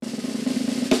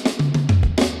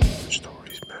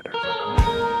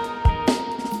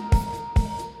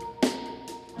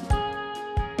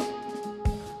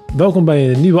Welkom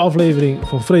bij een nieuwe aflevering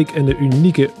van Freek en de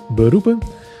unieke beroepen.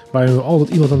 Waarin we altijd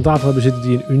iemand aan tafel hebben zitten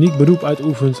die een uniek beroep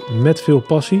uitoefent met veel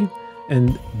passie.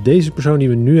 En deze persoon die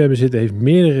we nu hebben zitten heeft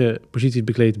meerdere posities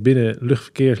bekleed binnen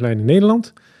Luchtverkeersleider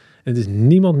Nederland. En het is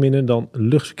niemand minder dan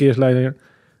Luchtverkeersleider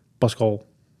Pascal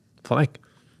van Eck.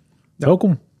 Ja.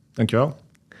 Welkom. Dankjewel.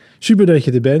 Super dat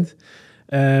je er bent.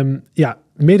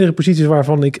 Meerdere posities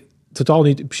waarvan ik totaal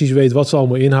niet precies weet wat ze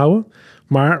allemaal inhouden.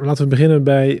 Maar laten we beginnen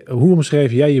bij hoe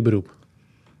omschrijf jij je beroep?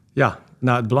 Ja,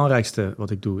 nou het belangrijkste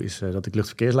wat ik doe is dat ik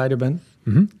luchtverkeersleider ben.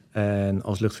 Mm-hmm. En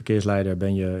als luchtverkeersleider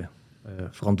ben je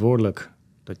verantwoordelijk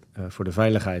voor de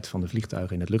veiligheid van de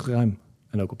vliegtuigen in het luchtruim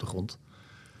en ook op de grond.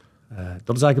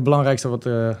 Dat is eigenlijk het belangrijkste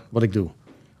wat ik doe.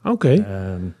 Oké.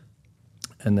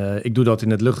 Ik doe dat in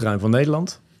het luchtruim van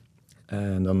Nederland.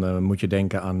 En dan moet je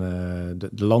denken aan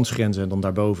de landsgrenzen en dan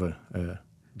daarboven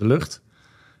de lucht.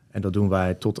 En dat doen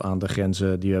wij tot aan de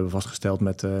grenzen die we hebben vastgesteld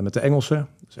met de Engelsen.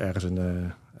 Dus ergens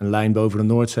een lijn boven de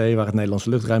Noordzee waar het Nederlandse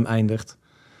luchtruim eindigt.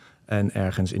 En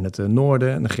ergens in het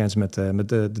noorden een grens met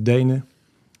de Denen.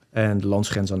 En de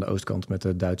landsgrens aan de oostkant met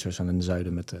de Duitsers en in het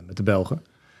zuiden met de Belgen.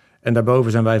 En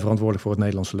daarboven zijn wij verantwoordelijk voor het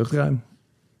Nederlandse luchtruim.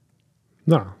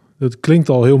 Nou, dat klinkt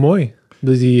al heel mooi.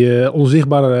 Dus die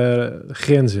onzichtbare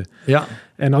grenzen. Ja.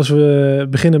 En als we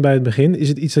beginnen bij het begin, is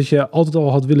het iets dat je altijd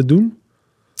al had willen doen?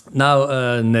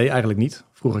 Nou, nee, eigenlijk niet.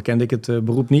 Vroeger kende ik het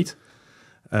beroep niet.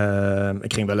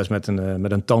 Ik ging wel eens met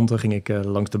een tante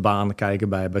langs de baan kijken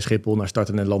bij Schiphol naar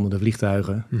startende en landende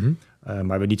vliegtuigen. Mm-hmm.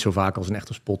 Maar weer niet zo vaak als een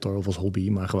echte spotter of als hobby,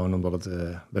 maar gewoon omdat het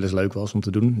wel eens leuk was om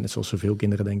te doen. Net zoals zoveel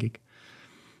kinderen, denk ik.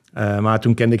 Maar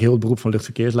toen kende ik heel het beroep van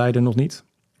luchtverkeersleider nog niet.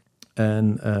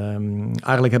 En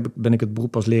eigenlijk ben ik het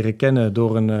beroep pas leren kennen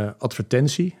door een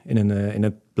advertentie in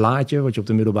een blaadje wat je op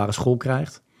de middelbare school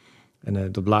krijgt.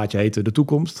 En dat blaadje heette De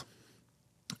Toekomst.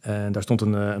 En daar stond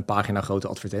een pagina grote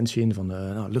advertentie in van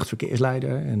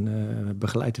luchtverkeersleider en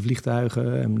begeleid de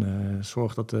vliegtuigen en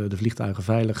zorg dat de vliegtuigen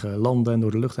veilig landen en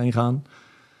door de lucht heen gaan.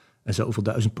 En zoveel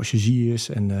 1000 passagiers.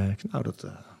 En dat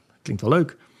klinkt wel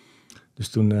leuk. Dus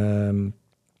toen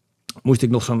moest ik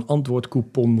nog zo'n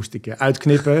antwoordcoupon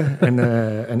uitknippen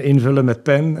en invullen met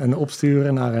pen en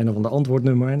opsturen naar een of ander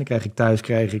antwoordnummer. En dan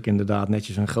kreeg ik inderdaad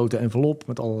netjes een grote envelop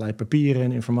met allerlei papieren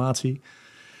en informatie.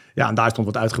 Ja, en daar stond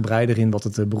wat uitgebreider in wat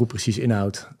het beroep precies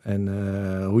inhoudt en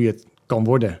hoe je het kan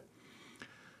worden.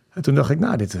 En toen dacht ik,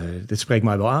 dit spreekt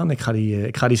mij wel aan. Ik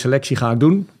ga die selectie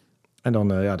doen. En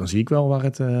dan zie ik wel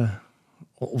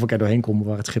of ik er doorheen kom,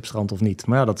 waar het schip strandt of niet.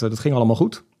 Maar ja, dat ging allemaal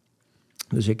goed.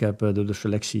 Dus ik heb de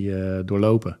selectie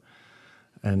doorlopen.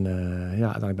 En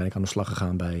uiteindelijk ben ik aan de slag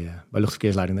gegaan bij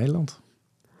Luchtverkeersleider Nederland.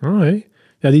 Okay.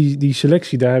 Ja, die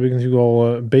selectie, daar heb ik natuurlijk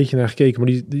al een beetje naar gekeken.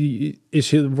 Maar die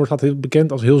wordt heel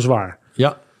bekend als heel zwaar.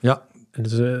 Ja. En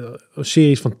het is een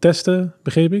serie van testen,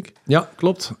 begreep ik? Ja,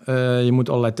 klopt. Je moet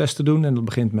allerlei testen doen. En dat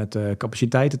begint met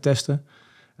capaciteiten testen.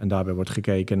 En daarbij wordt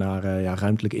gekeken naar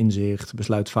ruimtelijk inzicht,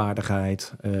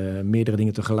 besluitvaardigheid. Meerdere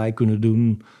dingen tegelijk kunnen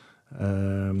doen.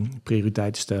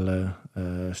 Prioriteiten stellen,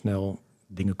 snel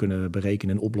dingen kunnen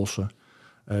berekenen en oplossen.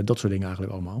 Dat soort dingen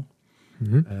eigenlijk allemaal.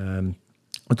 Mm-hmm.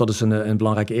 Want dat is een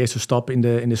belangrijke eerste stap in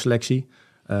de selectie.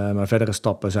 Maar verdere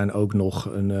stappen zijn ook nog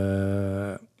een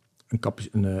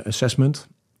assessment.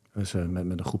 Dus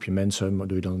met een groepje mensen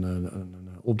doe je dan een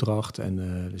opdracht. En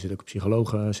er zit ook een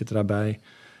psycholoog daarbij.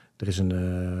 Er is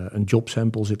een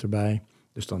jobsample zit erbij.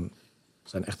 Dus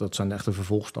dat zijn echt de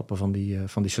vervolgstappen van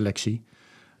die selectie.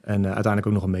 En uiteindelijk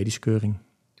ook nog een medische keuring.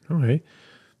 Oké.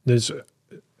 Dus,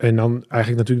 en dan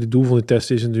eigenlijk natuurlijk het doel van de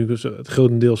test is natuurlijk het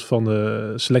grotendeels van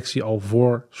de selectie al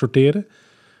voor sorteren.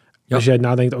 Ja. Als jij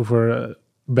nadenkt over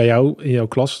bij jou in jouw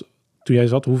klas, toen jij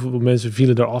zat, hoeveel mensen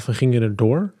vielen er af en gingen er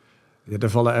door? Ja, er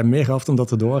vallen er meer af dan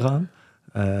dat er doorgaan.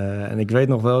 En ik weet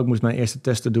nog wel, ik moest mijn eerste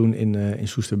testen doen in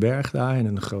Soesterberg daar, in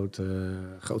een groot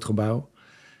gebouw.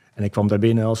 En ik kwam daar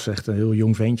binnen als echt een heel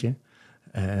jong ventje.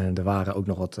 En er waren ook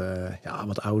nog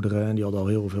wat ouderen en die hadden al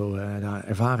heel veel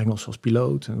ervaring als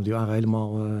piloot. En die waren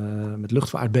helemaal met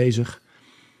luchtvaart bezig.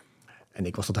 En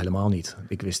ik was dat helemaal niet.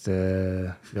 Ik wist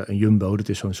een Jumbo, dat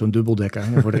is zo'n dubbeldekker.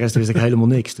 En voor de rest wist ik helemaal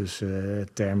niks. Dus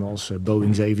termen als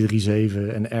Boeing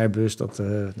 737 en Airbus, dat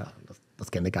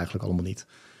kende ik eigenlijk allemaal niet.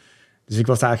 Dus ik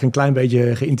was daar eigenlijk een klein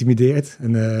beetje geïntimideerd.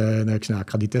 En ik zei, ik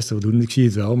ga die testen wel doen en ik zie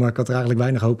het wel. Maar ik had er eigenlijk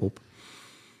weinig hoop op.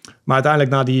 Maar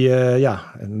uiteindelijk na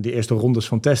die eerste rondes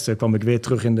van testen kwam ik weer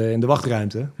terug in de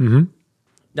wachtruimte. Mm-hmm.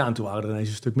 Ja, en toen waren er ineens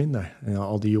een stuk minder. En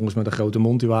al die jongens met een grote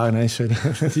mond, die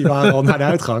waren al naar de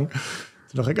uitgang.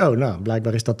 Toen dacht ik,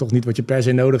 blijkbaar is dat toch niet wat je per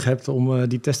se nodig hebt om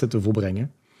die testen te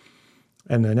volbrengen.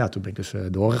 En toen ben ik dus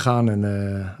doorgegaan en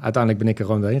uiteindelijk ben ik er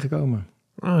gewoon doorheen gekomen.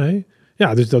 Okay.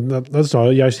 Ja, dus dat is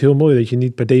al juist heel mooi dat je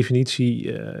niet per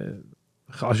definitie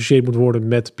geassocieerd moet worden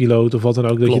met piloot of wat dan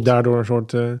ook. Dat je daardoor een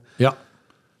soort... Ja.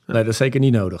 Nee, dat is zeker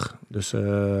niet nodig. Dus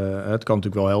het kan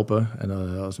natuurlijk wel helpen.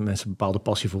 En als mensen een bepaalde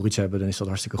passie voor iets hebben, dan is dat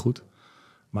hartstikke goed.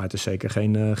 Maar het is zeker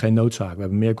geen noodzaak. We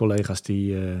hebben meer collega's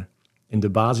die in de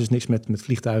basis niks met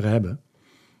vliegtuigen hebben.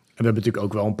 En we hebben natuurlijk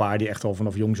ook wel een paar die echt al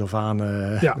vanaf jongs af aan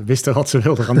wisten wat ze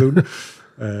wilden gaan doen.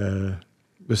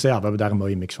 Dus ja, we hebben daar een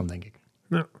mooie mix van, denk ik.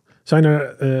 Nou, zijn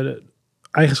er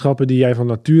eigenschappen die jij van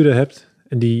nature hebt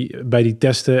en die bij die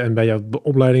testen en bij jouw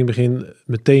opleiding begin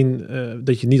meteen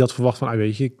dat je niet had verwacht van,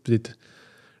 weet je,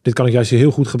 dit kan ik juist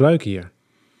heel goed gebruiken hier?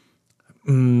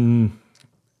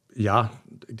 Ja,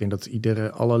 ik denk dat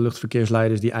alle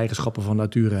luchtverkeersleiders die eigenschappen van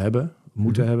nature hebben,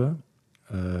 moeten hebben.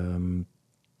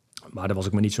 Maar daar was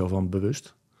ik me niet zo van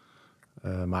bewust.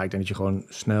 Maar ik denk dat je gewoon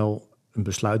snel een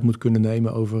besluit moet kunnen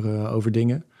nemen over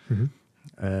dingen.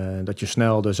 Dat je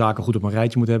snel de zaken goed op een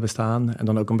rijtje moet hebben staan en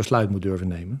dan ook een besluit moet durven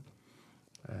nemen.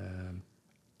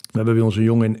 We hebben bij ons een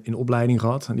jongen in opleiding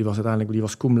gehad en die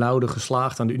was cum laude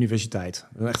geslaagd aan de universiteit.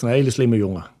 Echt een hele slimme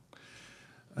jongen.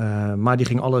 Maar die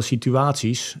ging alle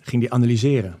situaties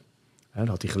analyseren. Dat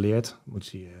had hij geleerd.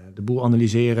 Moet hij de boel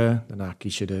analyseren. Daarna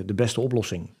kies je de beste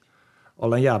oplossing.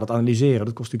 Alleen ja, dat analyseren,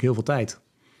 dat kost natuurlijk heel veel tijd.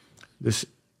 Dus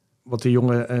wat de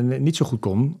jongen niet zo goed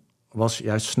kon, was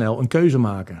juist snel een keuze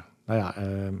maken. Nou ja,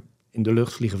 in de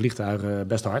lucht vliegen vliegtuigen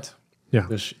best hard. Ja.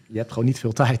 Dus je hebt gewoon niet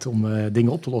veel tijd om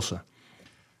dingen op te lossen.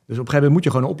 Dus op een gegeven moment moet je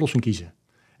gewoon een oplossing kiezen.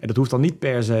 En dat hoeft dan niet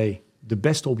per se de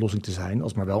beste oplossing te zijn,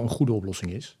 als het maar wel een goede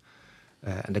oplossing is.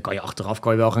 En dan kan je achteraf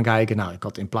wel gaan kijken, nou, ik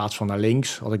had in plaats van naar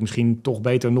links, had ik misschien toch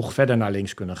beter nog verder naar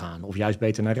links kunnen gaan. Of juist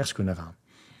beter naar rechts kunnen gaan.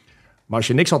 Maar als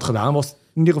je niks had gedaan, was het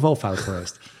in ieder geval fout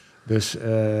geweest. Dus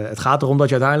het gaat erom dat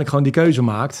je uiteindelijk gewoon die keuze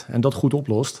maakt en dat goed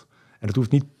oplost. En dat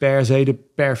hoeft niet per se de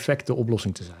perfecte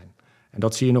oplossing te zijn. En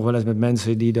dat zie je nog wel eens met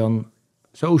mensen die dan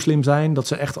zo slim zijn dat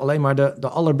ze echt alleen maar de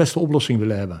allerbeste oplossing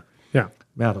willen hebben. Ja.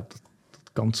 Maar ja, dat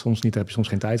kan soms niet, daar heb je soms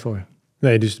geen tijd voor.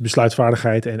 Nee, dus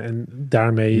besluitvaardigheid en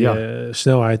daarmee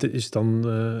snelheid is dan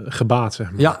gebaat,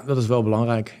 zeg maar. Ja, dat is wel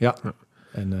belangrijk, ja.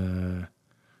 En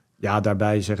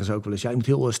daarbij zeggen ze ook wel eens, je moet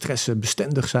heel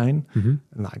stressbestendig zijn.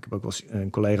 Nou, ik heb ook wel eens een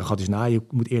collega gehad die zei, je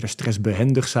moet eerder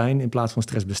stressbehendig zijn in plaats van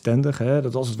stressbestendig. Hè?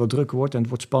 Dat als het wat drukker wordt en het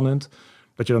wordt spannend,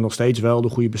 dat je dan nog steeds wel de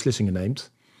goede beslissingen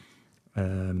neemt.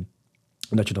 En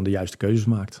dat je dan de juiste keuzes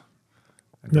maakt.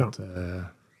 En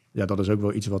dat is ook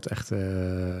wel iets wat echt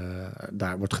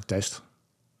daar wordt getest.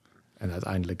 En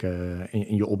uiteindelijk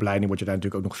in je opleiding word je daar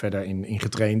natuurlijk ook nog verder in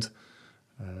getraind.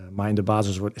 Maar in de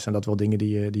basis zijn dat wel dingen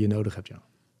die je nodig hebt,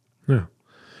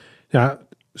 Ja,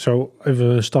 zo even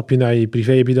een stapje naar je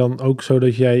privé. Heb je dan ook zo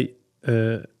dat jij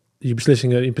je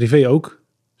beslissingen in privé ook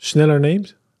sneller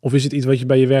neemt? Of is het iets wat je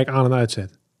bij je werk aan en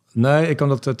uitzet? Nee, ik kan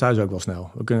dat thuis ook wel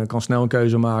snel. Ik kan snel een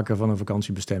keuze maken van een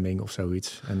vakantiebestemming of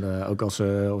zoiets. En ook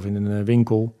of in een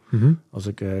winkel, als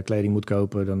ik kleding moet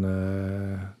kopen, dan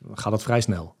gaat dat vrij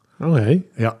snel. Oké.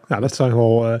 Ja. Nou, dat zijn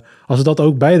wel. Als het dat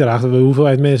ook bijdraagt,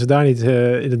 hoeveelheid mensen daar niet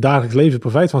in het dagelijks leven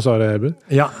profijt van zouden hebben.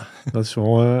 Ja. Dat is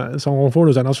wel, dat zal wel een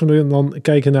voordeel zijn. Als we dan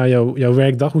kijken naar jouw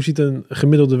werkdag, hoe ziet een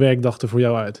gemiddelde werkdag er voor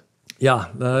jou uit?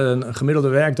 Ja, een gemiddelde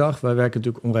werkdag. Wij werken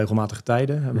natuurlijk onregelmatige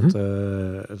tijden. Want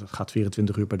het gaat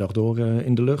 24 uur per dag door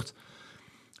in de lucht.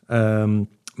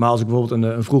 Maar als ik bijvoorbeeld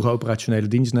een vroege operationele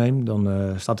dienst neem,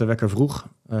 dan staat de wekker vroeg,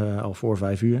 al voor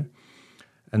 5 uur.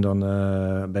 En dan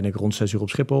ben ik rond 6 uur op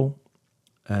Schiphol.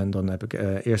 En dan heb ik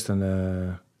eerst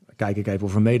kijk ik even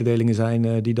of er mededelingen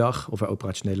zijn die dag. Of er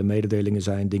operationele mededelingen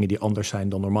zijn, dingen die anders zijn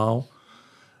dan normaal.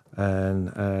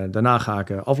 En daarna ga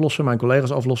ik aflossen, mijn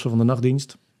collega's aflossen van de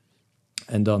nachtdienst.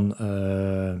 En dan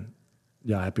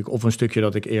heb ik of een stukje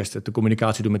dat ik eerst de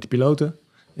communicatie doe met de piloten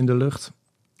in de lucht.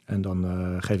 En dan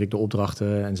geef ik de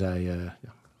opdrachten en zij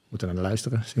moeten naar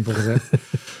luisteren, simpel gezegd.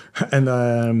 En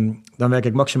dan werk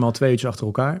ik maximaal 2 uurtjes achter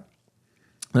elkaar.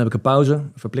 Dan heb ik een pauze,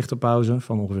 een verplichte pauze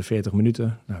van ongeveer 40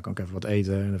 minuten. Nou, kan ik even wat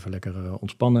eten en even lekker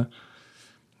ontspannen.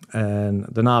 En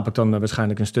daarna heb ik dan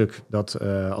waarschijnlijk een stuk dat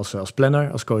als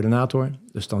planner, als coördinator.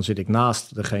 Dus dan zit ik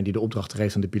naast degene die de opdrachten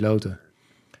geeft aan de piloten.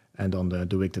 En dan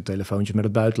doe ik de telefoontjes met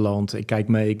het buitenland. Ik kijk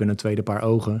mee, ik ben een tweede paar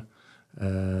ogen.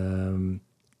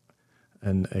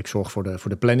 En ik zorg voor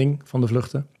de planning van de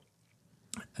vluchten.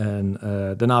 En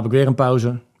daarna heb ik weer een pauze.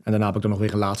 En daarna heb ik dan nog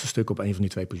weer een laatste stuk op een van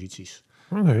die 2 posities.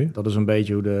 Okay. Dat is een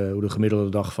beetje hoe de gemiddelde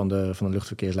dag van de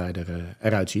luchtverkeersleider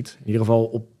eruit ziet. In ieder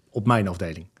geval op mijn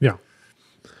afdeling. Ja.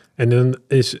 En dan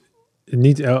is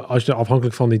niet, als je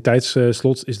afhankelijk van die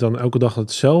tijdslot, is dan elke dag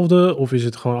hetzelfde? Of is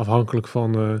het gewoon afhankelijk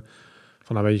van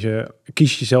weet je,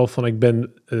 kies je zelf van ik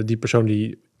ben die persoon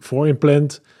die voorin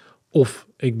plant, of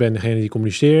ik ben degene die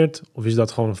communiceert, of is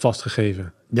dat gewoon een vast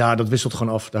gegeven? Ja, dat wisselt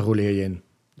gewoon af, daar roleer je in.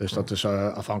 Dus dat is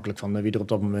afhankelijk van wie er op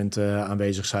dat moment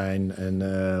aanwezig zijn en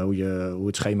hoe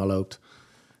het schema loopt.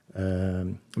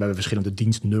 We hebben verschillende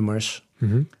dienstnummers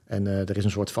en er is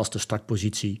een soort vaste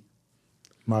startpositie.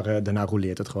 Maar daarna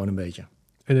rouleert het gewoon een beetje.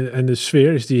 En de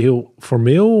sfeer, is die heel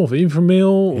formeel of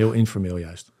informeel? Heel informeel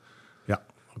juist. Ja,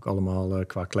 ook allemaal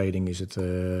qua kleding is het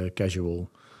casual.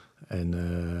 En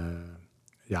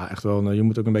echt wel, je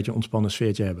moet ook een beetje een ontspannen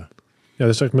sfeertje hebben. Ja,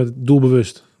 dat is echt met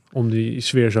doelbewust om die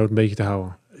sfeer zo een beetje te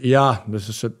houden. Ja,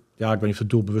 dus ik weet niet of het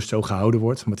doelbewust zo gehouden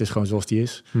wordt, maar het is gewoon zoals die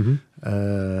is.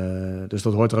 Dus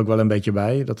dat hoort er ook wel een beetje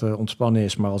bij, dat er ontspannen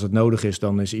is. Maar als het nodig is,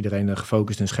 dan is iedereen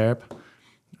gefocust en scherp.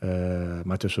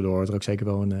 Maar tussendoor hoort er ook zeker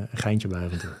wel een geintje bij.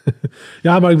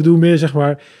 Ja, maar ik bedoel meer zeg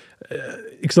maar...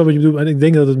 ik snap wat je bedoelt. En ik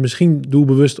denk dat het misschien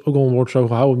doelbewust ook al wordt zo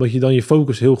gehouden. Omdat je dan je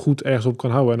focus heel goed ergens op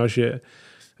kan houden. En als je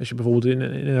bijvoorbeeld in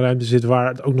een ruimte zit waar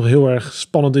het ook nog heel erg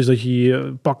spannend is... dat je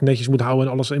je pak netjes moet houden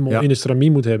en alles helemaal in de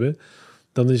stramien moet hebben...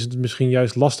 dan is het misschien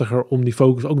juist lastiger om die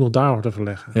focus ook nog daar te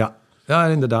verleggen. Ja,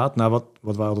 inderdaad. Nou,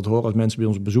 wat wij altijd horen als mensen bij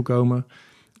ons op bezoek komen...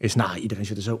 is, iedereen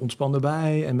zit er zo ontspannen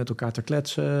bij en met elkaar te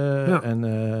kletsen. Ja.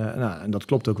 En dat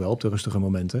klopt ook wel op de rustige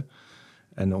momenten.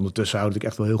 En ondertussen houd ik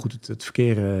echt wel heel goed het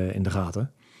verkeer in de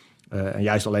gaten. En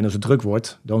juist alleen als het druk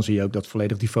wordt, dan zie je ook dat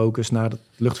volledig die focus naar het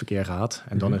luchtverkeer gaat.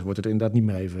 En dan wordt het inderdaad niet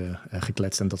meer even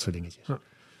gekletst en dat soort dingetjes. Ja.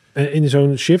 En in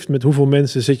zo'n shift, met hoeveel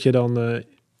mensen zit je dan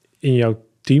in jouw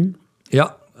team?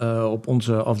 Ja, op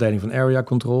onze afdeling van Area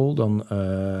Control, dan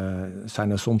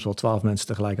zijn er soms wel 12 mensen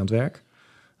tegelijk aan het werk.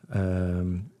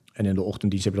 En in de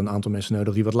ochtenddienst heb je dan een aantal mensen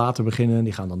nodig die wat later beginnen.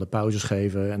 Die gaan dan de pauzes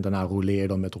geven en daarna rouleer je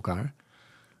dan met elkaar.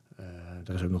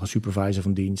 Er is ook nog een supervisor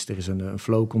van dienst. Er is een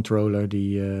flow controller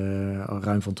die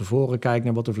ruim van tevoren kijkt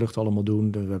naar wat de vluchten allemaal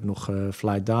doen. We hebben nog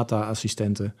flight data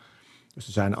assistenten. Dus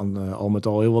er zijn al met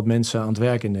al heel wat mensen aan het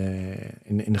werk in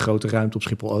de grote ruimte op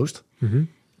Schiphol-Oost.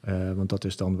 Want dat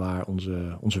is dan waar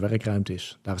onze werkruimte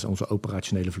is. Daar is onze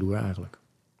operationele vloer eigenlijk.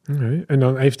 Okay. En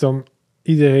dan heeft dan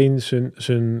iedereen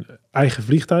zijn eigen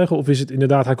vliegtuigen? Of is het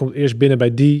inderdaad, hij komt eerst binnen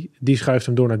bij die schuift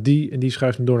hem door naar die en die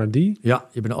schuift hem door naar die? Ja,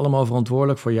 je bent allemaal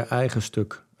verantwoordelijk voor je eigen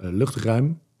stuk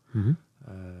luchtruim.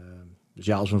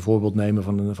 Dus als we een voorbeeld nemen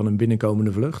van een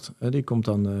binnenkomende vlucht, die komt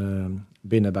dan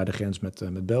binnen bij de grens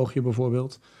met België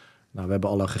bijvoorbeeld. Nou, we hebben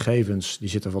alle gegevens, die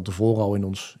zitten van tevoren al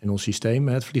in ons systeem,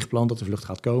 het vliegplan dat de vlucht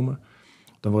gaat komen.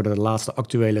 Dan worden de laatste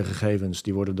actuele gegevens,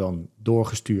 die worden dan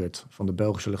doorgestuurd van de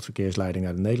Belgische luchtverkeersleiding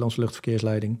naar de Nederlandse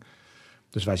luchtverkeersleiding.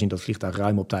 Dus wij zien dat vliegtuig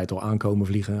ruim op tijd al aankomen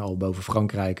vliegen. Al boven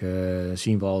Frankrijk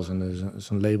zien we al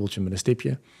zo'n labeltje met een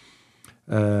stipje.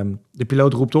 De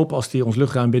piloot roept op als hij ons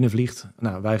luchtruim binnenvliegt.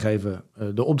 Nou, wij geven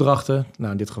de opdrachten.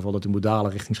 Nou, in dit geval dat hij moet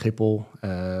dalen richting Schiphol.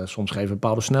 Soms geven we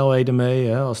bepaalde snelheden mee.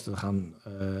 Hè, als er gaan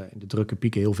in de drukke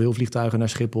pieken heel veel vliegtuigen naar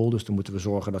Schiphol. Dus dan moeten we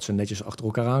zorgen dat ze netjes achter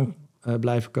elkaar aan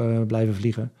blijven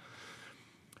vliegen.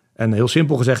 En heel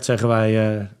simpel gezegd zeggen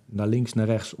wij naar links, naar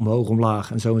rechts, omhoog,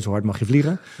 omlaag. En zo hard mag je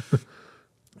vliegen.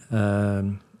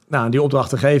 Die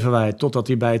opdrachten geven wij totdat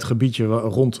hij bij het gebiedje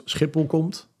rond Schiphol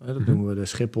komt. Dat noemen we de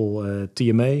Schiphol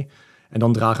TMA. En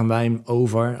dan dragen wij hem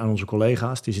over aan onze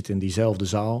collega's. Die zitten in diezelfde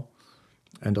zaal.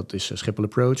 En dat is Schiphol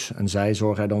Approach. En zij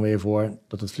zorgen er dan weer voor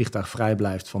dat het vliegtuig vrij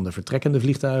blijft van de vertrekkende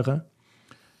vliegtuigen.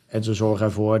 En ze zorgen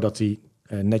ervoor dat hij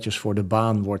netjes voor de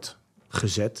baan wordt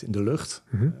gezet in de lucht.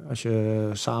 Als je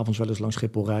 's avonds wel eens langs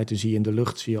Schiphol rijdt, dan zie je in de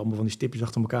lucht allemaal van die stipjes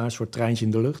achter elkaar. Een soort treintje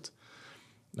in de lucht.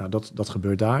 Nou, dat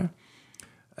gebeurt daar.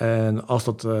 En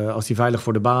als die veilig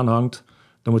voor de baan hangt,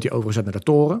 dan wordt hij overgezet naar de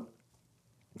toren.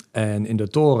 En in de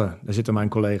toren, daar zitten mijn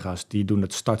collega's, die doen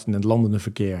het startende en het landende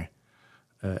verkeer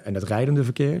en het rijdende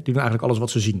verkeer. Die doen eigenlijk alles wat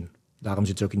ze zien. Daarom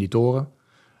zitten ze ook in die toren.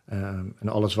 En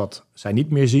alles wat zij niet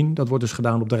meer zien, dat wordt dus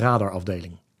gedaan op de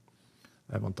radarafdeling.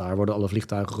 Want daar worden alle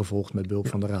vliegtuigen gevolgd met behulp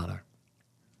van de radar.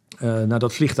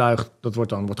 Dat vliegtuig,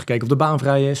 wordt gekeken of de baan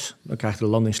vrij is. Dan krijgt hij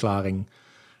de landingsklaring.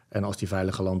 En als die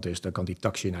veilig geland is, dan kan die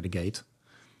taxiën naar de gate.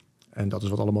 En dat is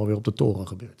wat allemaal weer op de toren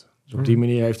gebeurt. Dus op die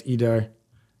manier heeft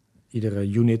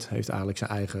iedere unit heeft eigenlijk zijn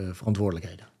eigen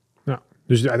verantwoordelijkheden. Ja,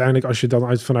 dus uiteindelijk als je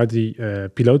dan vanuit die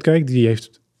piloot kijkt, die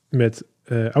heeft met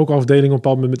elke afdeling op een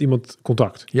bepaald moment met iemand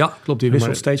contact. Ja, klopt. Die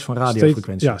wisselt steeds van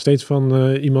radiofrequentie. Steeds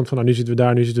van iemand van nu zitten we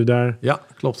daar, nu zitten we daar. Ja,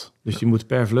 klopt. Dus die moet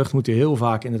per vlucht heel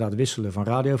vaak inderdaad wisselen van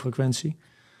radiofrequentie.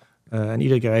 En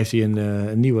iedere keer heeft hij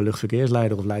een nieuwe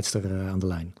luchtverkeersleider of leidster aan de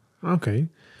lijn. Oké.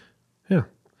 Ja.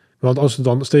 Want als het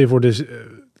dan, stel je voor,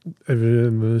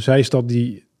 een zijstad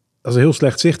die, als er heel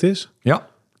slecht zicht is, ja,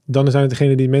 dan zijn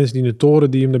het die mensen die in de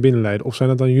toren die hem naar binnen leiden. Of zijn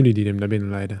het dan jullie die hem naar binnen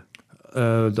leiden?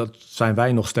 Dat zijn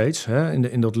wij nog steeds, hè,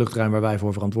 in dat luchtruim waar wij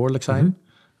voor verantwoordelijk zijn.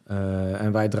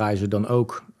 En wij draaien ze dan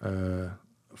ook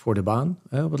voor de baan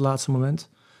op het laatste moment.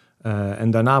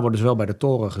 En daarna worden ze wel bij de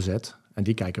toren gezet. En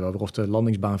die kijken wel weer of de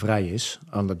landingsbaan vrij is.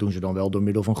 En dat doen ze dan wel door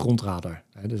middel van grondradar.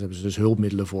 Dus hebben ze dus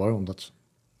hulpmiddelen voor, omdat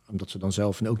ze dan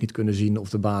zelf ook niet kunnen zien of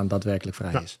de baan daadwerkelijk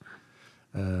vrij is.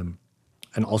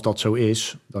 En als dat zo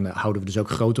is, dan houden we dus ook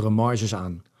grotere marges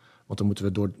aan. Want dan moeten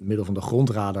we door middel van de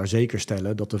grondradar zeker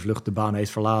stellen dat de vlucht de baan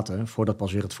heeft verlaten voordat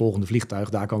pas weer het volgende vliegtuig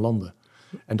daar kan landen.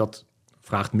 En dat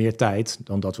vraagt meer tijd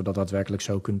dan dat we dat daadwerkelijk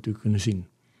zo kunnen zien.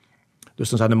 Dus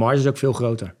dan zijn de marges ook veel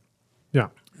groter.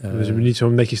 Ja, dus we hebben niet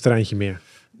zo'n netjes treintje meer.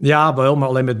 Ja, wel, maar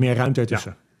alleen met meer ruimte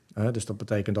ertussen. Ja. Dus dat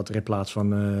betekent dat er in plaats van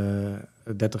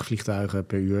 30 vliegtuigen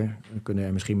per uur, kunnen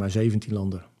er misschien maar 17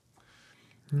 landen.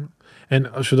 Ja.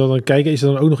 En als we dan kijken, is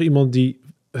er dan ook nog iemand die,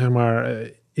 zeg maar,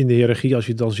 in de hiërarchie, als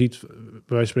je het dan ziet, bij wijze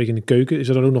van spreken in de keuken, is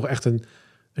er dan ook nog echt een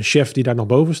chef die daar nog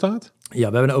boven staat? Ja, we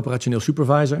hebben een operationeel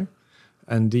supervisor.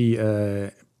 En die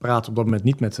praat op dat moment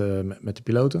niet met de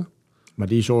piloten. Maar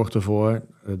die zorgt ervoor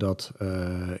dat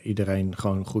iedereen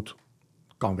gewoon goed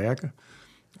kan werken.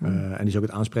 En die is ook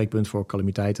het aanspreekpunt voor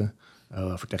calamiteiten,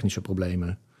 voor technische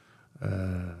problemen.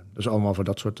 Dus allemaal voor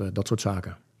dat soort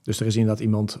zaken. Dus er is inderdaad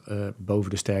iemand boven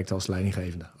de sterkte als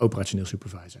leidinggevende. Operationeel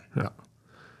supervisor. Ja.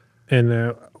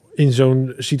 En in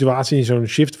zo'n situatie, in zo'n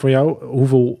shift voor jou,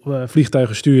 hoeveel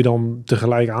vliegtuigen stuur je dan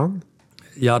tegelijk aan?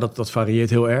 Ja, dat varieert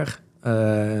heel erg.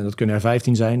 Dat kunnen er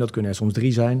 15 zijn, dat kunnen er soms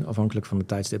 3 zijn, afhankelijk van de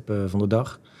tijdstip van de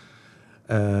dag.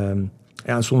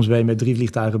 En soms ben je met 3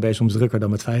 vliegtuigen ben je soms drukker dan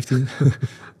met 15.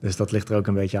 Dus dat ligt er ook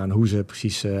een beetje aan hoe ze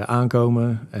precies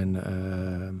aankomen. En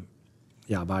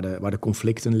waar de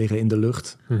conflicten liggen in de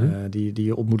lucht, die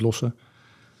je op moet lossen.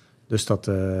 Dus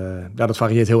dat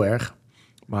varieert heel erg.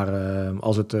 Maar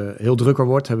als het heel drukker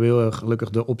wordt, hebben we heel gelukkig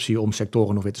de optie om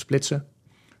sectoren nog weer te splitsen.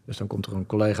 Dus dan komt er een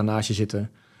collega naast je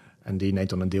zitten en die neemt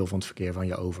dan een deel van het verkeer van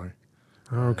je over.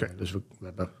 Dus we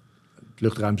hebben het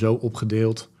luchtruim zo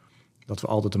opgedeeld dat we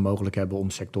altijd de mogelijkheid hebben om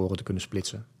sectoren te kunnen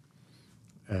splitsen.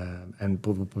 En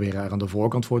we proberen er aan de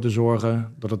voorkant voor te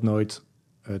zorgen dat het nooit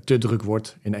te druk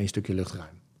wordt in één stukje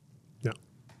luchtruim. Ja.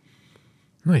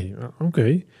 Nee,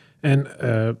 oké. En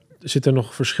zit er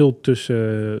nog verschil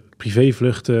tussen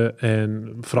privévluchten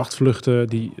en vrachtvluchten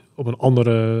die op een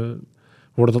andere...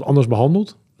 Worden dat anders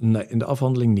behandeld? Nee, in de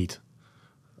afhandeling niet.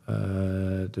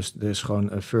 Dus er is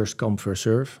gewoon een first come, first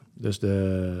serve. Dus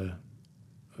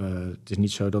het is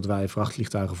niet zo dat wij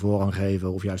vrachtvliegtuigen voorrang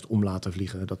geven of juist om laten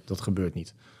vliegen. Dat gebeurt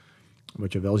niet.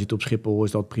 Wat je wel ziet op Schiphol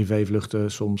is dat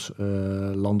privévluchten soms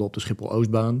landen op de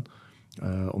Schiphol-Oostbaan.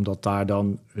 Omdat daar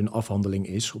dan een afhandeling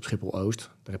is op Schiphol-Oost.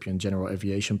 Daar heb je een General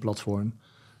Aviation platform.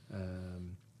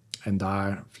 En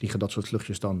daar vliegen dat soort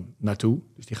vluchtjes dan naartoe.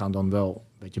 Dus die gaan dan wel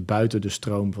een beetje buiten de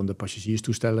stroom van de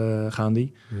passagierstoestellen gaan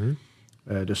die. Mm-hmm.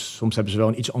 Dus soms hebben ze wel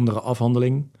een iets andere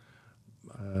afhandeling.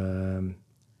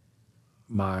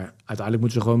 Maar uiteindelijk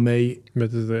moeten ze gewoon mee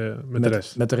met de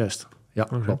rest. Met de rest, ja,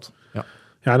 klopt. Ja.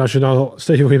 Ja, en als je nou,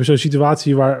 stel je voor zo'n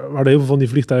situatie waar er heel veel van die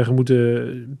vliegtuigen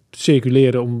moeten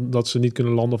circuleren omdat ze niet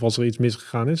kunnen landen of als er iets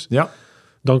misgegaan is. Ja.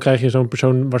 Dan krijg je zo'n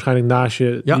persoon waarschijnlijk naast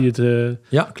je die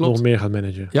het nog meer gaat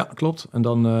managen. Ja, klopt. En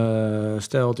dan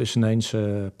stel het is ineens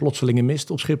plotselinge mist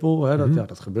op Schiphol. Hè,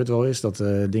 dat gebeurt wel eens, dat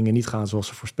dingen niet gaan zoals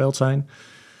ze voorspeld zijn.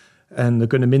 En er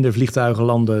kunnen minder vliegtuigen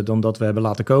landen dan dat we hebben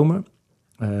laten komen.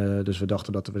 Dus we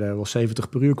dachten dat we er wel 70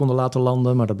 per uur konden laten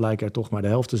landen, maar dat blijkt er toch maar de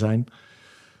helft te zijn.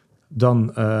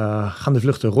 Dan gaan de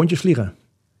vluchten rondjes vliegen.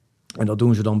 En dat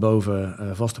doen ze dan boven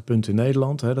vaste punten in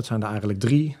Nederland. Hè. Dat zijn er eigenlijk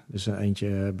 3. Dus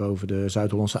eentje boven de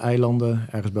Zuid-Hollandse eilanden,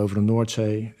 ergens boven de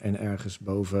Noordzee en ergens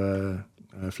boven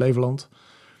Flevoland.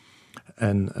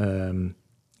 En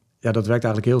dat werkt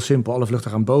eigenlijk heel simpel. Alle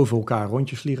vluchten gaan boven elkaar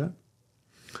rondjes vliegen.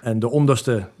 En de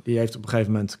onderste, die heeft op een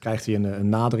gegeven moment, krijgt hij een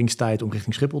naderingstijd om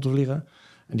richting Schiphol te vliegen.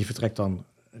 En die vertrekt dan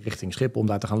richting Schiphol om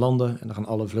daar te gaan landen. En dan gaan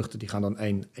alle vluchten, die gaan dan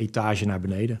 1 etage naar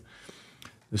beneden.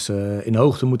 Dus in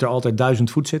hoogte moet er altijd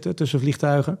 1000 voet zitten tussen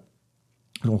vliegtuigen.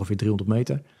 Dat is ongeveer 300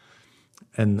 meter.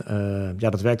 En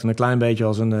dat werkt dan een klein beetje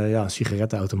als een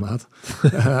sigarettenautomaat.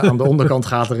 Aan de onderkant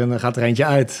gaat er eentje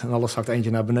uit. En alles zakt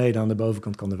eentje naar beneden. Aan de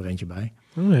bovenkant kan er weer eentje bij.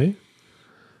 Nee.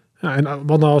 Ja, en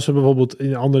wat nou als er bijvoorbeeld in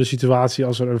een andere situatie,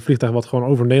 als er een vliegtuig wat gewoon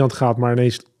over Nederland gaat, maar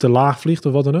ineens te laag vliegt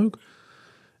of wat dan ook?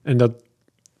 En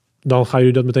dan gaan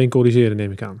jullie dat meteen corrigeren,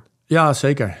 neem ik aan. Ja,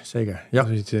 zeker. Ja.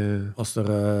 Als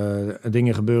er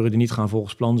dingen gebeuren die niet gaan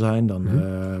volgens plan zijn, dan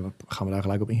gaan we daar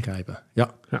gelijk op ingrijpen.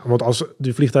 Ja, want als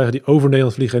die vliegtuigen die over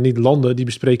Nederland vliegen en niet landen, die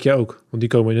bespreek je ook. Want die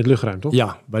komen in het luchtruim, toch?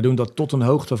 Ja, wij doen dat tot een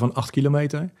hoogte van 8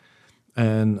 kilometer.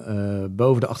 En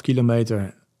boven de 8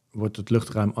 kilometer wordt het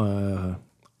luchtruim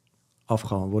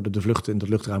worden de vluchten in het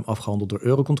luchtruim afgehandeld door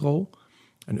Eurocontrol.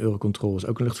 En Eurocontrol is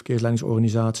ook een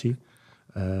luchtverkeersleidingsorganisatie.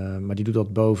 Maar die doet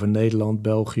dat boven Nederland,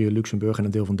 België, Luxemburg en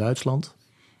een deel van Duitsland.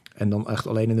 En dan echt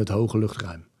alleen in het hoge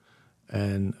luchtruim.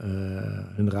 En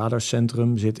hun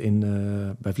radarcentrum zit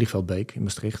bij Vliegveld Beek in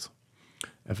Maastricht.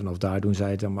 En vanaf daar doen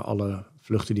zij het maar alle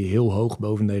vluchten die heel hoog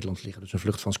boven Nederland vliegen. Dus een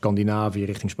vlucht van Scandinavië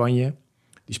richting Spanje,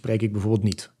 die spreek ik bijvoorbeeld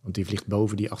niet. Want die vliegt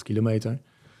boven die 8 kilometer.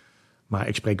 Maar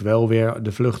ik spreek wel weer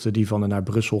de vluchten die van en naar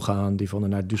Brussel gaan, die van en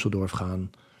naar Düsseldorf gaan.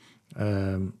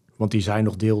 Want die zijn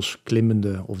nog deels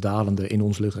klimmende of dalende in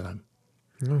ons luchtruim.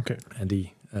 Okay. En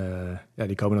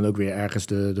die komen dan ook weer ergens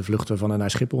de vluchten van en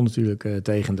naar Schiphol natuurlijk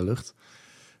tegen in de lucht.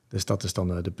 Dus dat is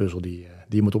dan de puzzel die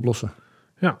je moet oplossen.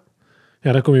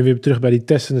 Ja, dan kom je weer terug bij die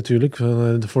testen natuurlijk.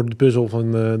 Voor de puzzel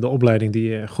van de opleiding die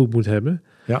je goed moet hebben.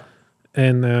 Ja.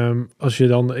 En als je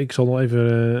dan, ik zal nog even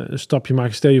een stapje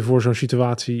maken. Stel je voor zo'n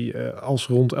situatie als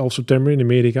rond 11 september in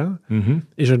Amerika. Mm-hmm.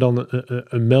 Is er dan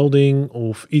een melding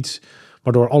of iets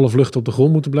waardoor alle vluchten op de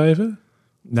grond moeten blijven?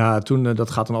 Nou, dat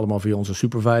gaat dan allemaal via onze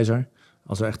supervisor.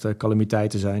 Als er echt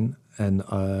calamiteiten zijn. En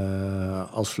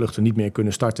als vluchten niet meer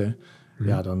kunnen starten,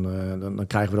 dan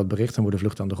krijgen we dat bericht en worden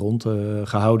vluchten aan de grond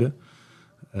gehouden.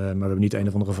 Maar we hebben niet een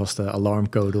of andere vaste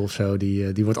alarmcode of zo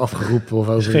die wordt afgeroepen of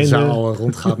over de zaal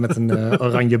rondgaat met een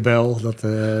oranje bel.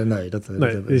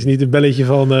 Het is niet een belletje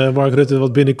van Mark Rutte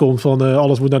wat binnenkomt van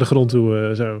alles moet naar de grond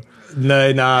toe. Zo.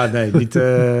 Nee,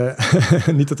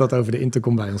 niet dat over de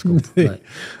intercom bij ons komt.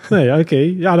 Nee, oké.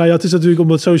 Ja, het is natuurlijk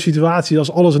omdat zo'n situatie,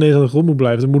 als alles ineens aan de grond moet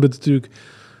blijven, dan moet het natuurlijk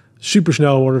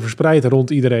supersnel worden verspreid rond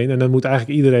iedereen. En dan moet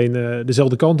eigenlijk iedereen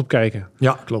dezelfde kant op kijken.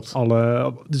 Ja, klopt.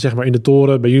 Alle, zeg maar in de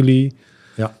toren, bij jullie.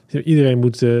 Ja. Iedereen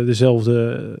moet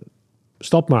dezelfde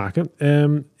stap maken.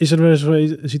 Is er wel eens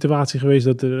een situatie geweest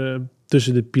dat er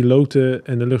tussen de piloten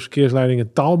en de luchtverkeersleiding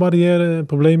een taalbarrière een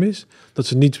probleem is? Dat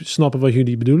ze niet snappen wat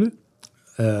jullie bedoelen?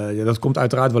 Dat komt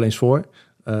uiteraard wel eens voor.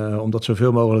 Om dat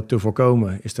zoveel mogelijk te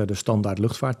voorkomen is er de standaard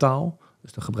luchtvaarttaal.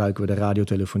 Dus dan gebruiken we de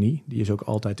radiotelefonie. Die is ook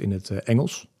altijd in het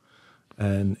Engels.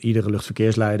 En iedere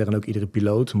luchtverkeersleider en ook iedere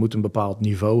piloot moet een bepaald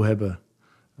niveau hebben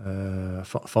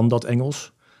van dat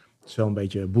Engels. Het is wel een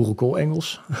beetje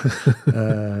boerenkool-Engels. Ik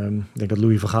denk dat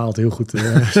Louis van Gaal het heel goed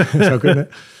zou kunnen.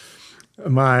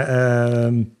 Maar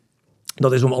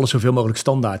dat is om alles zoveel mogelijk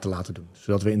standaard te laten doen.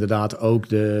 Zodat we inderdaad ook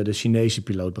de Chinese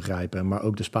piloot begrijpen. Maar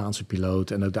ook de Spaanse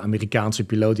piloot en ook de Amerikaanse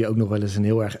piloot, die ook nog wel eens een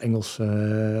heel erg Engels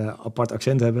apart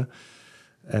accent hebben.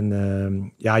 En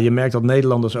je merkt dat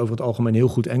Nederlanders over het algemeen heel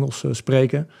goed Engels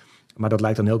spreken. Maar dat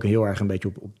lijkt dan ook heel erg een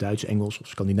beetje op Duits-Engels of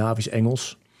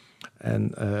Scandinavisch-Engels.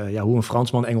 En hoe een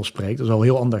Fransman Engels spreekt, dat is al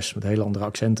heel anders, met hele andere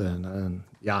accenten.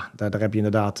 Daar heb je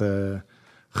inderdaad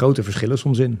grote verschillen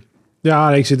soms in.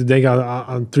 Ja, ik zit te denken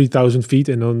aan 3000 feet.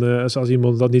 En dan als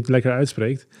iemand dat niet lekker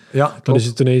uitspreekt, dan is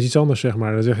het ineens iets anders, zeg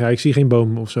maar. Dan zeg je, ik zie geen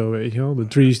boom of zo, weet je wel. De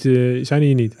trees zijn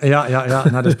hier niet. Ja.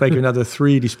 Nou, dan spreken we inderdaad de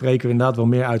three, die spreken we inderdaad wel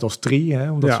meer uit als tree.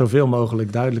 Hè, om dat zoveel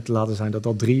mogelijk duidelijk te laten zijn dat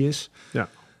dat 3 is. Ja.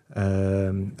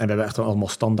 En we hebben echt allemaal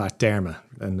standaard termen.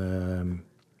 En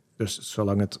dus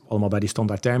zolang het allemaal bij die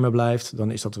standaard termen blijft,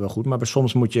 dan is dat wel goed. Maar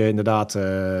soms moet je inderdaad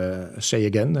say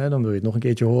again. Hè, dan wil je het nog een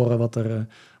keertje horen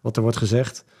wat er wordt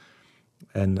gezegd.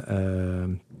 En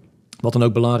wat dan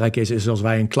ook belangrijk is als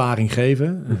wij een klaring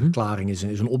geven. Mm-hmm. Een klaring is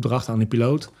een opdracht aan de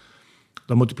piloot.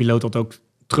 Dan moet de piloot dat ook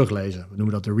teruglezen. We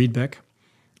noemen dat de readback.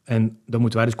 En dan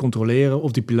moeten wij dus controleren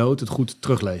of die piloot het goed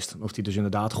terugleest. Of hij dus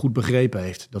inderdaad goed begrepen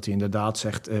heeft. Dat hij inderdaad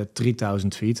zegt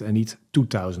 3000 feet en niet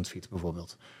 2000 feet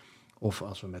bijvoorbeeld. Of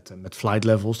als we met flight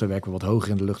levels, daar werken we wat hoger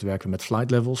in de lucht, werken we met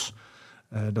flight levels.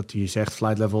 Dat hij zegt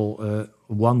flight level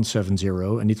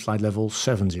 170 en niet flight level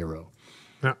 70.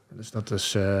 Ja. Dus dat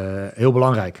is heel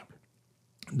belangrijk.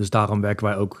 Dus daarom werken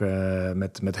wij ook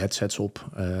met headsets op.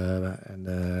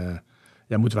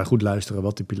 Moeten wij goed luisteren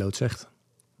wat de piloot zegt.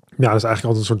 Ja, dat is eigenlijk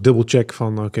altijd een soort dubbelcheck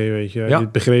van, oké, weet je, heb je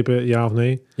het begrepen, ja of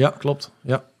nee? Ja, klopt.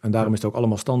 Ja. En daarom is het ook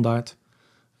allemaal standaard.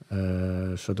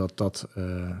 Zodat dat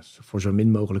voor zo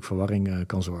min mogelijk verwarring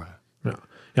kan zorgen.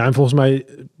 Ja, en volgens mij,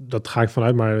 dat ga ik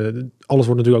vanuit, maar alles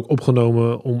wordt natuurlijk ook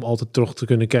opgenomen om altijd terug te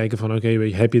kunnen kijken van, oké,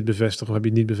 weet je, heb je het bevestigd of heb je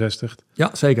het niet bevestigd?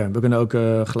 Ja, zeker. We kunnen ook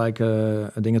gelijk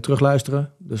dingen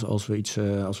terugluisteren. Dus als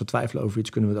we twijfelen over iets,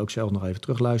 kunnen we het ook zelf nog even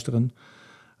terugluisteren.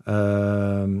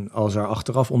 Als er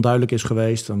achteraf onduidelijk is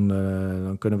geweest,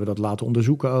 dan kunnen we dat laten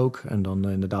onderzoeken ook. En dan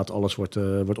inderdaad alles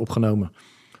wordt opgenomen.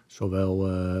 Zowel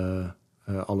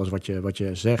alles wat je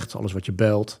zegt, alles wat je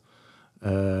belt.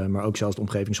 Maar ook zelfs het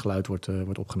omgevingsgeluid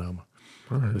wordt opgenomen.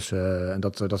 Okay. Dus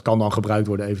dat kan dan gebruikt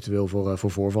worden eventueel voor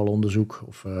voorvallenonderzoek.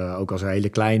 Of ook als er hele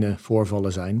kleine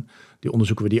voorvallen zijn, die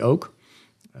onderzoeken we die ook.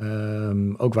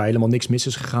 Ook waar helemaal niks mis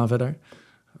is gegaan verder.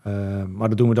 Maar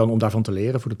dat doen we dan om daarvan te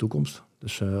leren voor de toekomst.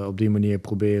 Dus op die manier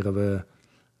proberen we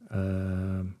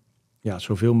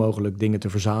zoveel mogelijk dingen te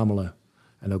verzamelen.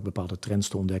 En ook bepaalde trends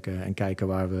te ontdekken en kijken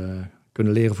waar we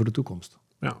kunnen leren voor de toekomst.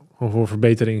 Ja, voor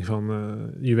verbetering van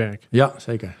je werk. Ja,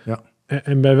 zeker. Ja.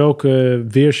 En bij welke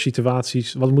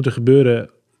weerssituaties, wat moet er gebeuren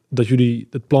dat jullie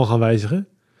het plan gaan wijzigen?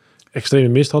 Extreme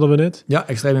mist hadden we net. Ja,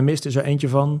 extreme mist is er eentje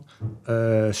van.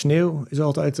 Sneeuw is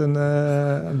altijd een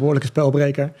behoorlijke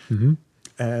spelbreker. Mm-hmm.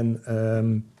 En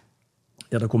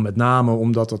dat komt met name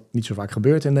omdat dat niet zo vaak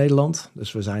gebeurt in Nederland.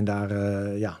 Dus we zijn daar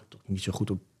toch niet zo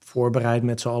goed op voorbereid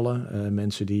met z'n allen.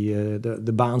 Mensen die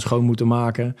de baan schoon moeten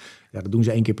maken. Ja, dat doen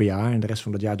ze 1 keer per jaar. En de rest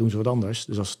van het jaar doen ze wat anders.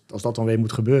 Dus als dat dan weer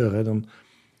moet gebeuren, dan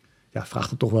vraagt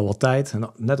het toch wel wat tijd. En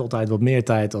net altijd wat meer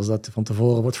tijd als dat van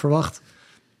tevoren wordt verwacht.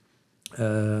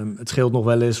 Het scheelt nog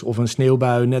wel eens of een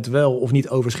sneeuwbui net wel of niet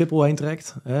over Schiphol heen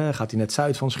trekt. Gaat hij net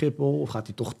zuid van Schiphol of gaat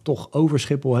hij toch over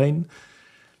Schiphol heen?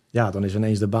 Ja, dan is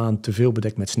ineens de baan te veel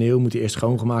bedekt met sneeuw. Moet die eerst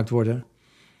schoongemaakt worden.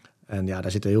 En ja,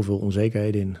 daar zitten heel veel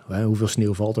onzekerheden in. Hoeveel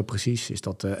sneeuw valt er precies? Is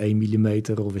dat 1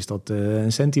 millimeter of is dat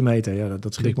 1 centimeter? Ja,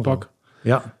 dat schiet nog pak.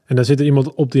 Ja. En dan zit er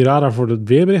iemand op die radar voor het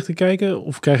weerbericht te kijken?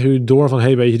 Of krijgen jullie door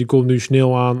van, weet je, die komt nu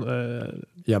sneeuw aan?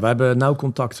 Ja, we hebben nauw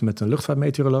contact met een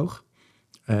luchtvaartmeteoroloog.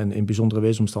 En in bijzondere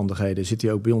weersomstandigheden zit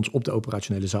hij ook bij ons op de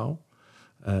operationele zaal.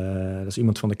 Dat is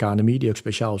iemand van de KNMI die ook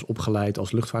speciaal is opgeleid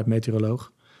als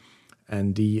luchtvaartmeteoroloog.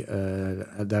 En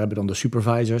daar hebben dan de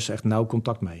supervisors echt nauw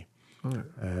contact mee. Oh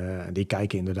ja. Die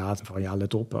kijken inderdaad van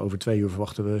let op, over 2 uur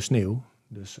verwachten we sneeuw.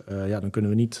 Dus dan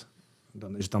kunnen we niet.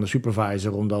 Dan is het aan de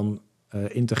supervisor om dan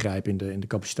in te grijpen in de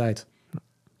capaciteit.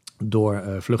 Door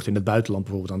vluchten in het buitenland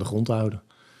bijvoorbeeld aan de grond te houden.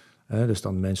 Dus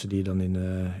dan mensen die dan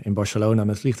in Barcelona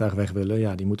met vliegtuig weg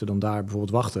willen, die moeten dan daar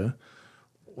bijvoorbeeld wachten,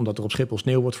 omdat er op Schiphol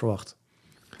sneeuw wordt verwacht.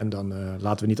 En dan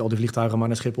laten we niet al die vliegtuigen maar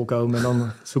naar Schiphol komen en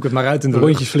dan zoek het maar uit in de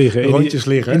rondjes vliegen. Rondjes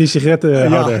vliegen. In die sigaretten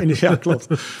houden. Ja, klopt.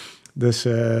 Dus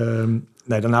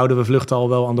dan houden we vluchten al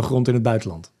wel aan de grond in het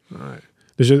buitenland. Nee.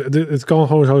 Dus het kan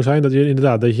gewoon zo zijn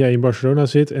dat jij in Barcelona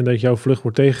zit en dat jouw vlucht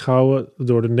wordt tegengehouden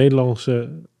door de Nederlandse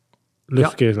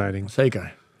luchtverkeersleiding. Ja,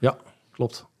 zeker. Ja,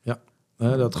 klopt. Ja.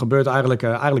 Dat gebeurt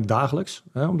eigenlijk dagelijks.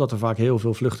 Omdat er vaak heel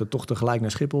veel vluchten toch tegelijk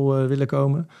naar Schiphol willen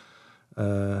komen.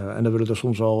 En dan willen er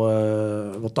soms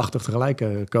wel 80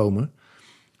 tegelijk komen.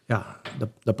 Ja,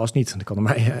 dat past niet. Er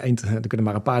kunnen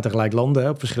maar een paar tegelijk landen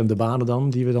op verschillende banen dan,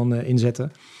 die we dan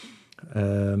inzetten.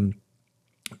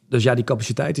 Dus die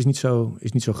capaciteit is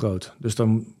niet zo groot. Dus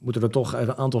dan moeten we toch even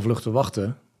een aantal vluchten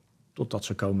wachten totdat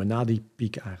ze komen na die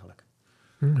piek eigenlijk.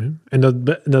 Okay. En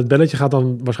dat belletje gaat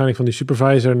dan waarschijnlijk van die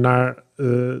supervisor naar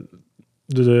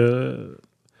de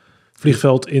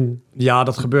vliegveld in... Ja,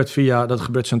 dat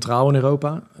gebeurt centraal in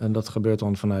Europa. En dat gebeurt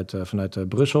dan vanuit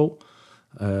Brussel.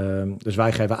 Dus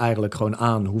wij geven eigenlijk gewoon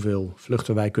aan hoeveel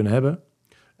vluchten wij kunnen hebben.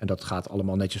 En dat gaat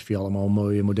allemaal netjes via allemaal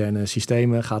mooie moderne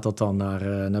systemen. Gaat dat dan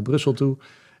naar Brussel toe.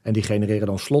 En die genereren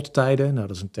dan slottijden. Nou,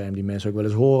 dat is een term die mensen ook wel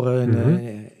eens horen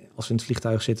als ze in het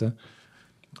vliegtuig zitten.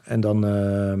 En dan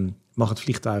mag het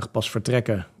vliegtuig pas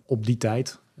vertrekken op die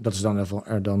tijd. Dat is dan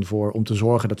er dan voor om te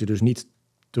zorgen dat hij dus niet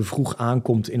te vroeg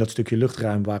aankomt in dat stukje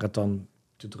luchtruim waar het dan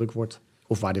te druk wordt.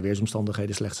 Of waar de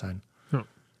weersomstandigheden slecht zijn. Ja.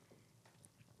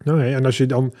 Okay, en als je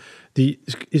dan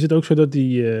is het ook zo dat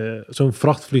zo'n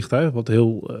vrachtvliegtuig, wat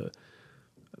heel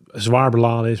zwaar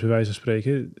beladen is, bij wijze van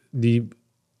spreken, die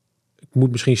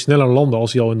moet misschien sneller landen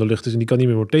als hij al in de lucht is en die kan niet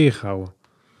meer worden tegengehouden.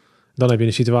 Dan heb je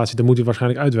een situatie, dan moet hij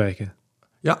waarschijnlijk uitwijken.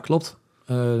 Ja, klopt.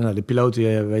 De piloot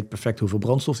weet perfect hoeveel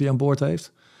brandstof hij aan boord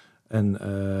heeft. En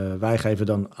wij geven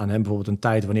dan aan hem bijvoorbeeld een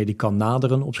tijd wanneer hij kan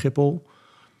naderen op Schiphol.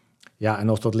 Ja, en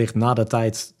als dat ligt na de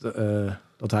tijd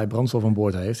dat hij brandstof aan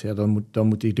boord heeft, dan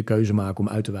moet hij de keuze maken om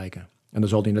uit te wijken. En dan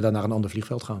zal hij inderdaad naar een ander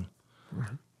vliegveld gaan.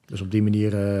 Mm-hmm. Dus op die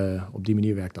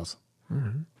manier werkt dat.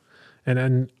 Mm-hmm.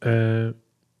 En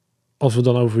als we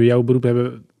dan over jouw beroep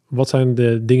hebben, wat zijn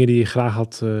de dingen die je graag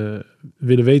had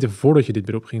willen weten voordat je dit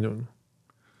beroep ging doen?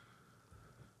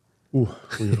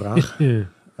 Goeie vraag.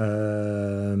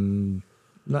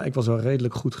 Ik was wel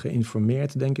redelijk goed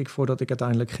geïnformeerd, denk ik, voordat ik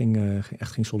uiteindelijk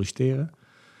ging solliciteren.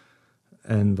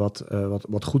 En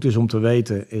wat goed is om te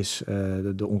weten is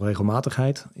de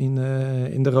onregelmatigheid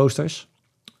in de roosters.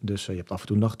 Dus je hebt af en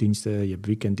toe nachtdiensten, je hebt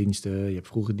weekenddiensten, je hebt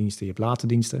vroege diensten, je hebt late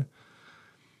diensten.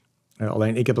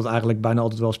 Alleen ik heb dat eigenlijk bijna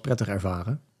altijd wel eens prettig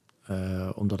ervaren.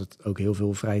 Omdat het ook heel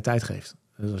veel vrije tijd geeft.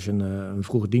 Dus als je een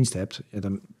vroege dienst hebt,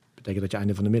 dan betekent dat je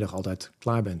einde van de middag altijd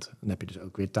klaar bent. Dan heb je dus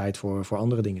ook weer tijd voor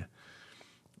andere dingen.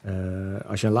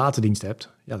 Als je een late dienst hebt,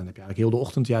 dan heb je eigenlijk heel de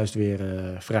ochtend juist weer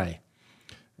vrij.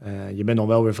 Je bent dan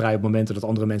wel weer vrij op momenten dat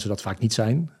andere mensen dat vaak niet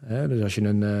zijn. Dus als je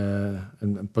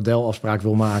een padelafspraak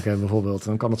wil maken bijvoorbeeld,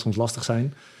 dan kan het soms lastig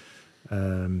zijn.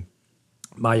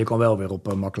 Maar je kan wel weer op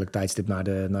een makkelijk tijdstip naar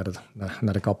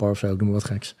de kapper of zo, ik noem maar wat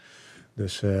geks.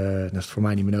 Dus dat is voor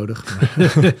mij niet meer nodig.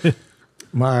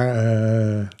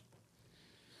 Maar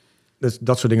dus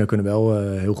dat soort dingen kunnen wel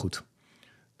heel goed.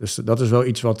 Dus dat is wel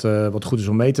iets wat goed is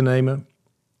om mee te nemen.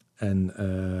 En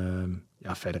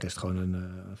verder is het gewoon een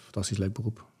fantastisch leuk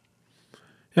beroep.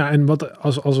 Ja, en wat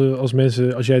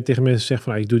als jij tegen mensen zegt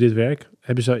van ik doe dit werk,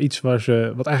 hebben ze iets wat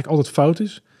eigenlijk altijd fout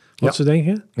is? Wat ze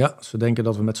denken? Ja, ze denken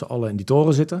dat we met z'n allen in die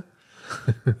toren zitten.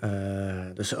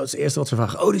 Dus dat is het eerste wat ze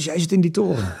vragen. Oh, dus jij zit in die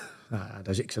toren? Nou,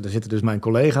 daar zitten dus mijn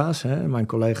collega's. Hè. Mijn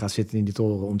collega's zitten in die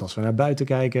toren omdat ze naar buiten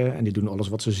kijken. En die doen alles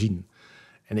wat ze zien.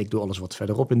 En ik doe alles wat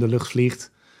verderop in de lucht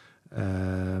vliegt.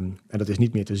 En dat is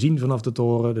niet meer te zien vanaf de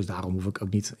toren. Dus daarom hoef ik ook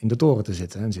niet in de toren te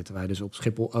zitten. En zitten wij dus op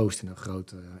Schiphol-Oost in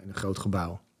een groot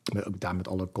gebouw. Ook daar met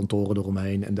alle kantoren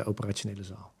eromheen en de operationele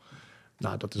zaal.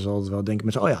 Nou, dat is altijd wel denken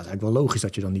met z'n... het is eigenlijk wel logisch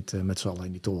dat je dan niet met z'n allen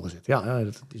in die toren zit. Ja,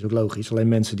 dat is ook logisch. Alleen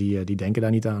mensen die denken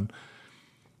daar niet aan.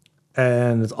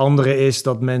 En het andere is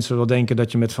dat mensen wel denken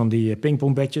dat je met van die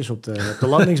pingpongbedjes op de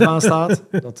landingsbaan staat.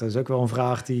 Dat is ook wel een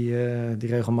vraag die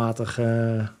regelmatig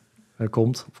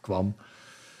komt of kwam.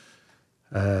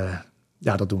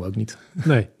 Dat doen we ook niet.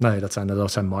 Nee,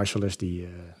 dat zijn marshallers die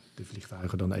de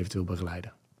vliegtuigen dan eventueel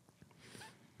begeleiden.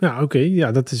 Ja, oké.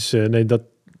 Ja, dat is...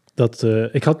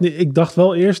 ik dacht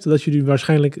wel eerst dat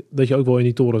je ook wel in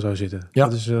die toren zou zitten. Ja.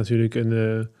 Dat is natuurlijk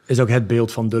is ook het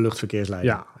beeld van de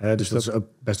luchtverkeersleider. Ja. Dus dat is ook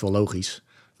best wel logisch.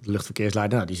 De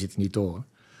luchtverkeersleider, die zit in die toren.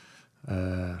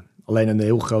 Alleen een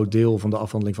heel groot deel van de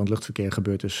afhandeling van het luchtverkeer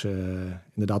gebeurt dus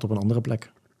inderdaad op een andere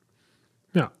plek.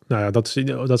 Ja, nou ja, dat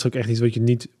is ook echt iets wat je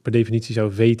niet per definitie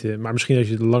zou weten. Maar misschien als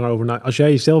je er langer over als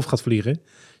jij zelf gaat vliegen,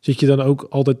 zit je dan ook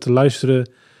altijd te luisteren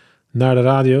naar de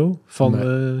radio van...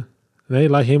 Nee,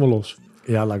 laat je helemaal los.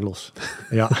 Ja, laat ik los.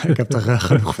 Ja, ik heb er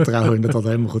genoeg vertrouwen in dat dat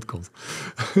helemaal goed komt.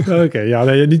 Oké, ja,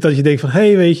 nee, niet dat je denkt van...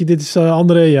 weet je, dit is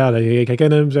André. Ja, nee, ik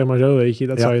herken hem, zeg maar zo, weet je.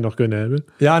 Dat zou je nog kunnen hebben.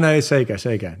 Ja, nee,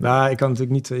 zeker. Nou, je kan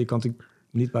natuurlijk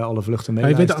niet bij alle vluchten mee.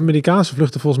 Ik weet, de Amerikaanse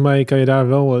vluchten, volgens mij kan je daar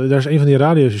wel... daar is een van die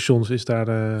radiostations, is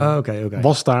daar... Oké.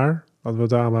 Was daar, laten we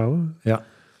het aanhouden. Ja.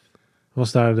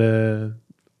 Was daar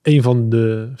een van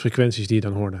de frequenties die je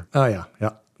dan hoorde. Ja.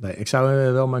 Nee, ik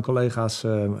zou wel mijn collega's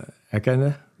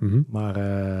herkennen, maar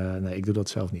nee, ik doe dat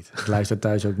zelf niet. Ik luister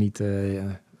thuis ook niet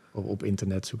op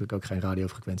internet, zoek ik ook geen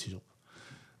radiofrequenties op.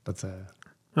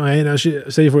 En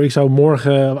stel je voor, ik zou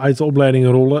morgen uit de opleiding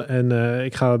rollen en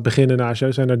ik ga beginnen naar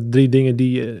zo. Zijn er 3 dingen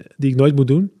die ik nooit moet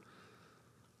doen?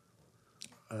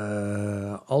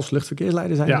 Als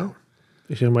luchtverkeersleider zijn? Ja.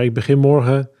 Ik zeg maar, ik begin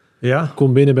morgen,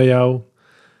 kom binnen bij jou.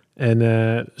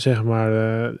 En zeg maar,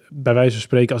 bij wijze van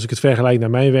spreken, als ik het vergelijk naar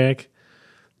mijn werk,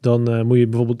 dan moet je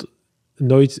bijvoorbeeld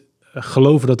nooit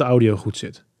geloven dat de audio goed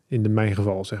zit. In mijn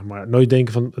geval, zeg maar. Nooit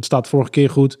denken van, het staat vorige keer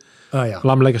goed,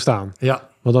 laat me lekker staan. Ja.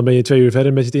 Want dan ben je 2 uur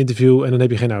verder met het interview en dan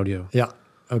heb je geen audio. Ja,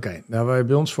 oké. Nou, waar je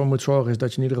bij ons voor moet zorgen is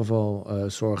dat je in ieder geval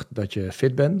zorgt dat je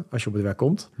fit bent als je op het werk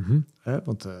komt.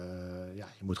 Want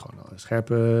je moet gewoon scherp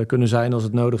kunnen zijn als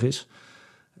het nodig is.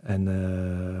 En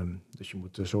dus je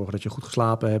moet zorgen dat je goed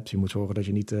geslapen hebt. Je moet zorgen dat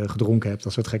je niet gedronken hebt.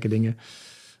 Dat soort gekke dingen.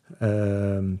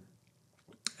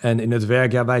 En in het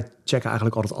werk, wij checken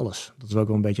eigenlijk altijd alles. Dat is ook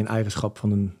wel een beetje een eigenschap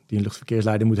die een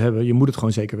luchtverkeersleider moet hebben. Je moet het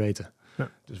gewoon zeker weten. Ja.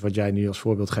 Dus wat jij nu als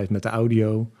voorbeeld geeft met de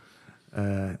audio.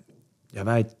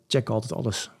 Wij checken altijd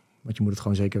alles. Want je moet het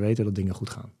gewoon zeker weten dat dingen goed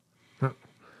gaan. Ja.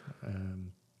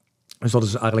 Dus dat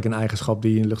is eigenlijk een eigenschap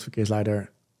die een luchtverkeersleider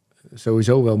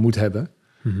sowieso wel moet hebben.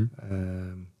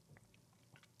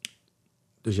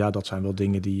 Dus dat zijn wel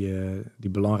dingen die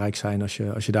belangrijk zijn als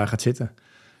je daar gaat zitten.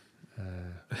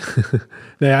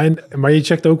 Maar je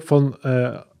checkt ook van...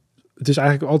 het is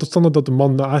eigenlijk altijd standaard dat de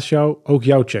man naast jou ook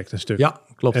jou checkt een stuk. Ja,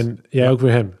 klopt. En jij ook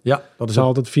weer hem. Ja, dat is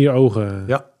altijd 4 ogen.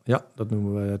 Ja, dat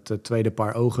noemen we het tweede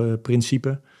paar ogen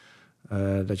principe.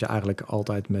 Dat je eigenlijk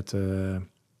altijd met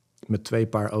 2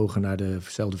 paar ogen naar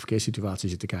dezelfde verkeerssituatie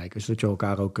zit te kijken. Zodat je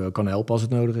elkaar ook kan helpen als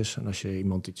het nodig is. En als je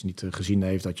iemand iets niet gezien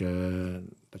heeft, dat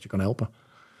je kan helpen.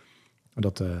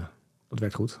 Dat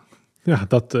werkt goed. Ja,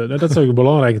 dat is ook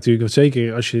belangrijk natuurlijk. Want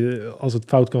zeker als het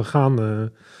fout kan gaan,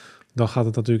 dan gaat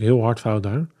het natuurlijk heel hard fout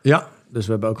daar. Ja, dus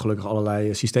we hebben ook gelukkig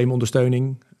allerlei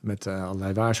systeemondersteuning met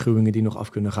allerlei waarschuwingen die nog af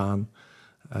kunnen gaan.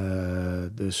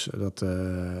 Dus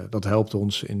dat helpt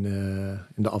ons in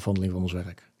de afhandeling van ons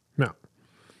werk. Ja.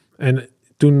 En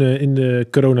toen in de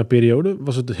coronaperiode,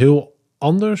 was het heel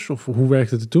anders? Of hoe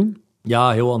werkte het toen?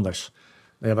 Ja, heel anders.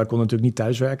 Wij konden natuurlijk niet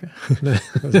thuiswerken. Nee.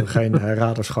 Er was geen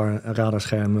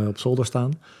radarscherm op zolder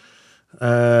staan.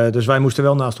 Dus wij moesten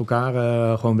wel naast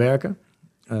elkaar gewoon werken.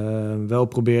 Wel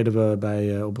probeerden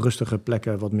we op rustige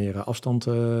plekken wat meer afstand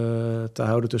te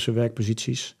houden tussen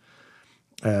werkposities.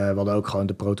 We hadden ook gewoon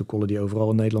de protocollen die overal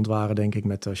in Nederland waren, denk ik.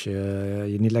 Met als je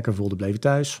je niet lekker voelde, bleef je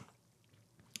thuis.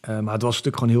 Maar het was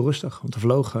natuurlijk gewoon heel rustig, want er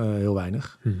vloog heel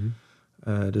weinig.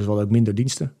 Dus we hadden ook minder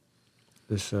diensten.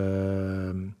 Dus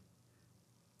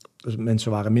Dus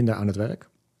mensen waren minder aan het werk.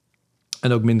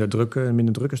 En ook minder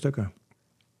drukke stukken.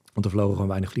 Want er vlogen gewoon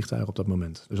weinig vliegtuigen op dat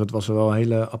moment. Dus dat was wel een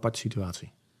hele aparte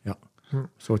situatie. Ja, een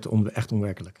soort echt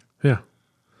onwerkelijk. Ja.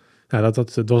 Ja,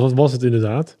 dat was het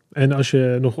inderdaad. En als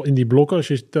je nog in die blokken,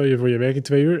 stel je voor je werk in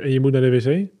 2 uur en je moet naar de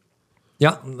wc?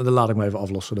 Ja, dan laat ik me even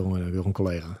aflossen door een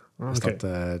collega. Dus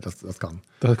dat kan.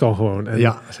 Dat kan gewoon. En,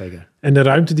 ja, zeker. En de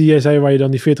ruimte die jij zei waar je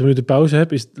dan die 40 minuten pauze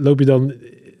hebt, loop je dan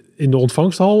in de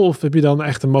ontvangsthal of heb je dan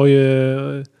echt een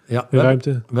mooie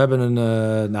ruimte? We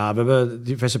hebben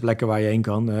diverse plekken waar je heen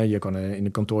kan. Je kan in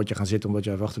een kantoortje gaan zitten omdat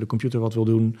je even achter de computer wat wil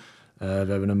doen. We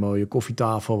hebben een mooie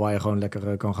koffietafel waar je gewoon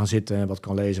lekker kan gaan zitten en wat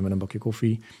kan lezen met een bakje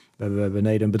koffie. We hebben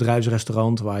beneden een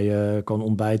bedrijfsrestaurant waar je kan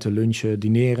ontbijten, lunchen,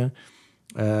 dineren.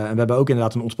 En we hebben ook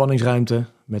inderdaad een ontspanningsruimte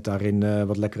met daarin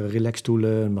wat lekkere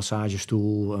relaxstoelen, een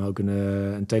massagestoel, ook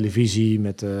een televisie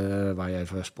met, waar je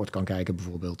even sport kan kijken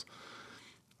bijvoorbeeld.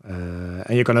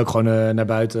 En je kan ook gewoon naar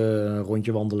buiten een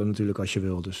rondje wandelen natuurlijk als je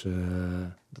wil. Dus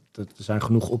er zijn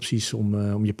genoeg opties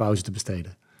om je pauze te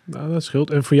besteden. Nou, dat scheelt.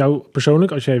 En voor jou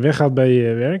persoonlijk, als jij weggaat bij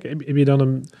je werk, heb je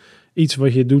dan iets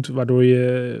wat je doet waardoor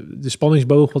je de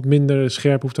spanningsboog wat minder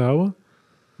scherp hoeft te houden?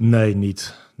 Nee,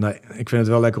 niet. Nee, ik vind het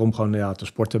wel lekker om gewoon te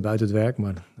sporten buiten het werk.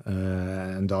 Maar,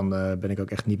 en dan ben ik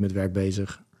ook echt niet met werk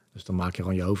bezig. Dus dan maak je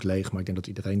gewoon je hoofd leeg. Maar ik denk dat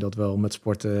iedereen dat wel met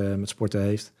sporten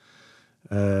heeft.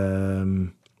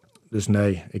 Dus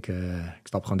nee, ik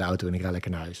stap gewoon de auto en ik rijd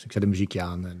lekker naar huis. Ik zet een muziekje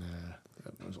aan en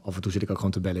af en toe zit ik ook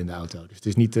gewoon te bellen in de auto. Dus het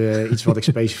is niet iets wat ik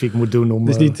specifiek moet doen om...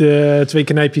 Het is niet 2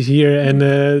 knijpjes hier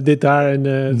en dit daar en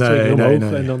 2 keer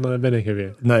omhoog en dan ben ik er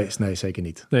weer. Nee, zeker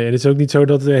niet. Nee, en het is ook niet zo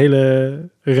dat de hele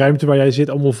ruimte waar jij zit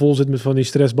allemaal vol zit met van die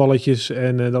stressballetjes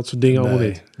en dat soort dingen allemaal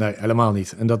niet. Nee, helemaal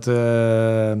niet. En dat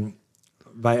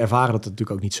wij ervaren dat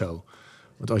natuurlijk ook niet zo.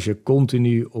 Want als je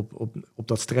continu op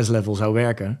dat stresslevel zou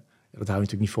werken, dat hou je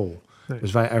natuurlijk niet vol. Nee.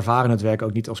 Dus wij ervaren het werk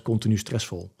ook niet als continu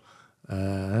stressvol. We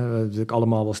hebben natuurlijk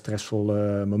allemaal wel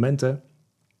stressvolle momenten,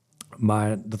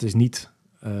 maar dat is niet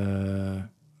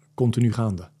continu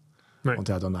gaande. Nee. Want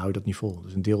dan hou je dat niet vol.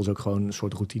 Dus een deel is ook gewoon een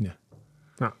soort routine.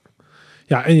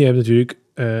 Ja, en je hebt natuurlijk,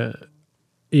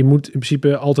 je moet in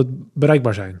principe altijd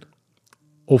bereikbaar zijn.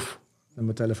 Of... En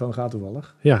mijn telefoon gaat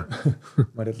toevallig. Ja.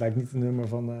 Maar dit lijkt niet een nummer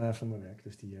van mijn werk,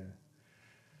 dus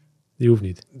die hoeft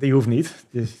niet. Die hoeft niet.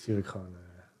 Die is natuurlijk gewoon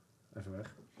even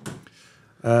weg.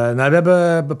 We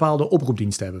hebben bepaalde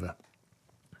oproepdiensten hebben we.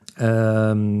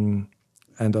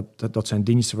 En dat zijn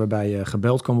diensten waarbij je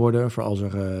gebeld kan worden voor als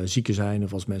er zieken zijn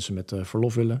of als mensen met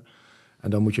verlof willen. En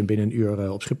dan moet je binnen een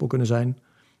uur op Schiphol kunnen zijn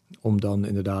om dan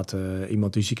inderdaad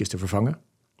iemand die ziek is te vervangen.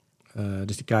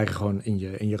 Dus die krijgen gewoon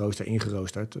in je rooster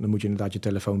ingeroosterd. En dan moet je inderdaad je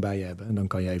telefoon bij je hebben. En dan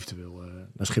kan je eventueel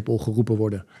naar Schiphol geroepen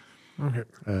worden.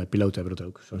 Okay. Piloten hebben dat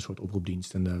ook, zo'n soort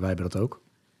oproepdienst. En wij hebben dat ook.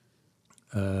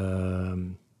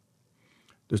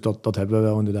 Dus dat hebben we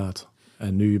wel inderdaad.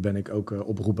 En nu ben ik ook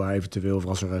oproepbaar eventueel voor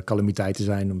als er calamiteiten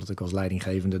zijn, omdat ik als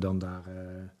leidinggevende dan daar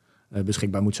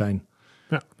beschikbaar moet zijn.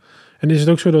 Ja. En is het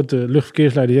ook zo dat de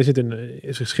luchtverkeersleider, jij zit in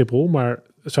Schiphol, maar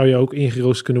zou je ook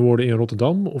ingeroosterd kunnen worden in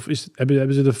Rotterdam? Of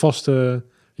hebben ze de vaste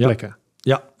plekken?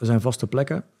 Ja, er zijn vaste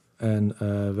plekken. En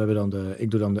we hebben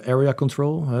ik doe dan de area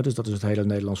control, dus dat is het hele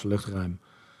Nederlandse luchtruim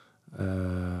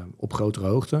op grotere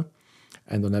hoogte.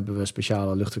 En dan hebben we een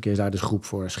speciale luchtverkeersleidersgroep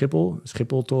voor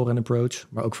Schiphol Tour and Approach,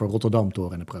 maar ook voor Rotterdam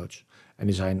Tour and Approach. En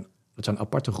dat zijn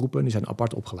aparte groepen, die zijn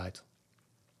apart opgeleid.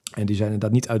 En die zijn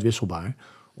inderdaad niet uitwisselbaar,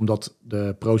 omdat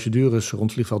de procedures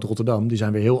rond vliegveld Rotterdam, die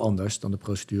zijn weer heel anders dan de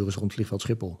procedures rond vliegveld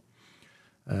Schiphol.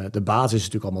 De basis is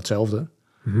natuurlijk allemaal hetzelfde.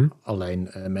 Mm-hmm. Alleen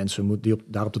mensen die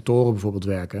daar op de toren bijvoorbeeld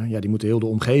werken, die moeten heel de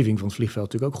omgeving van het vliegveld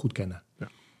natuurlijk ook goed kennen. Ja.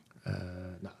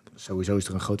 Sowieso is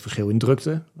er een groot verschil in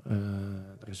drukte.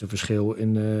 Er is een verschil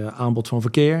in aanbod van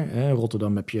verkeer. In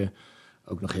Rotterdam heb je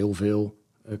ook nog heel veel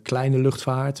kleine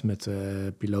luchtvaart met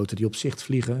piloten die op zicht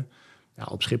vliegen. Ja,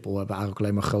 op Schiphol hebben we eigenlijk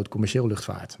alleen maar groot commercieel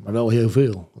luchtvaart. Maar wel heel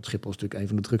veel. Want Schiphol is natuurlijk een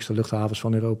van de drukste luchthavens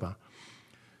van Europa.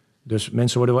 Dus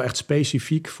mensen worden wel echt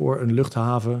specifiek voor een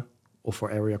luchthaven of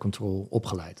voor area control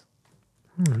opgeleid.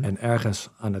 Mm-hmm. En ergens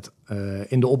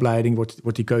in de opleiding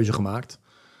wordt die keuze gemaakt.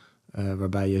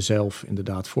 Waarbij je zelf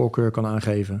inderdaad voorkeur kan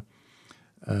aangeven.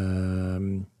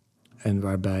 En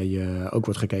waarbij ook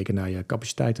wordt gekeken naar je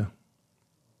capaciteiten.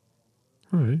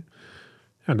 Okay.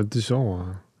 Ja, dat is al...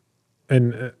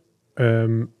 En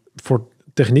voor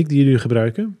techniek die jullie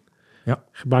gebruiken...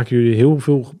 maken jullie heel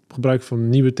veel gebruik van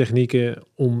nieuwe technieken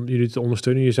om jullie te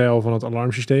ondersteunen? Je zei al van het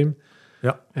alarmsysteem.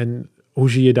 Ja. En hoe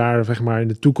zie je daar zeg maar, in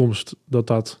de toekomst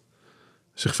dat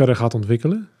zich verder gaat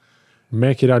ontwikkelen?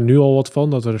 Merk je daar nu al wat van?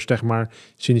 Dat er zeg maar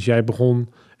sinds jij begon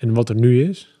en wat er nu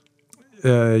is?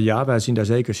 Ja, wij zien daar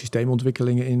zeker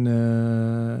systeemontwikkelingen in.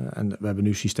 En we hebben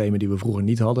nu systemen die we vroeger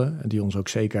niet hadden. En die ons ook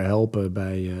zeker helpen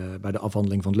bij de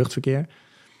afhandeling van het luchtverkeer.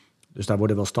 Dus daar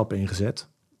worden wel stappen in gezet.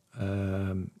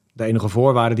 De enige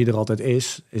voorwaarde die er altijd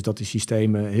is dat die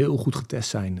systemen heel goed getest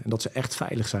zijn. En dat ze echt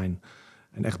veilig zijn.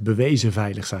 En echt bewezen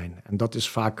veilig zijn. En dat is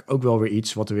vaak ook wel weer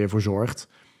iets wat er weer voor zorgt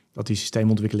dat die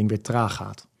systeemontwikkeling weer traag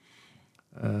gaat.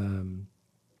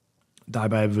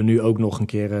 Daarbij hebben we nu ook nog een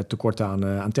keer tekort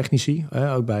aan technici.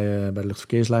 Ook bij de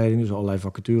luchtverkeersleiding. Dus allerlei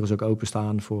vacatures ook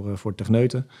openstaan voor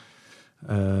techneuten.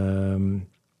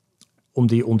 Om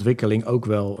die ontwikkeling ook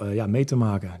wel mee te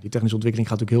maken. Die technische ontwikkeling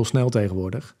gaat ook heel snel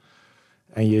tegenwoordig.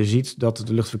 En je ziet dat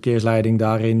de luchtverkeersleiding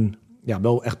daarin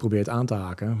wel echt probeert aan te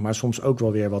haken. Maar soms ook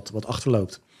wel weer wat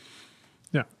achterloopt.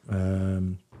 Ja.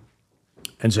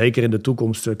 En zeker in de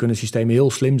toekomst kunnen systemen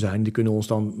heel slim zijn. Die kunnen ons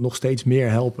dan nog steeds meer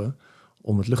helpen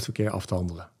om het luchtverkeer af te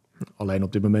handelen. Alleen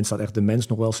op dit moment staat echt de mens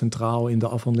nog wel centraal in de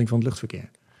afhandeling van het luchtverkeer.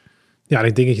 Ja, en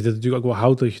ik denk dat je dat natuurlijk ook wel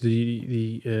houdt dat je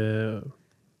die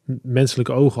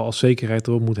menselijke ogen als zekerheid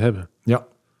erop moet hebben. Ja,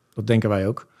 dat denken wij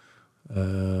ook.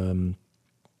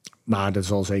 Maar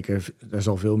er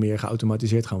zal veel meer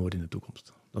geautomatiseerd gaan worden in de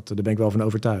toekomst. Daar ben ik wel van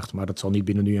overtuigd. Maar dat zal niet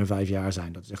binnen nu en 5 jaar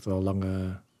zijn. Dat is echt wel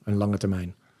een lange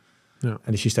termijn. Ja.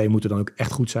 En die systemen moeten dan ook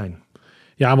echt goed zijn.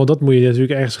 Ja, maar dat moet je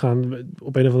natuurlijk ergens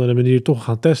op een of andere manier toch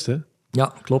gaan testen.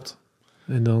 Ja, klopt.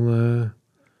 En dan,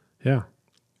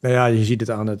 Nou ja, je ziet het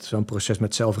aan zo'n proces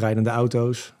met zelfrijdende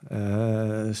auto's,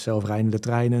 zelfrijdende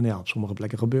treinen. Ja, op sommige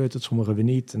plekken gebeurt het, sommige weer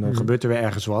niet. En dan gebeurt er weer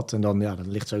ergens wat. En dan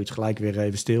ligt zoiets gelijk weer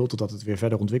even stil, totdat het weer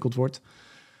verder ontwikkeld wordt.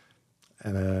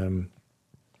 En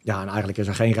eigenlijk is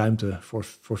er geen ruimte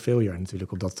voor failure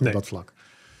natuurlijk op dat vlak.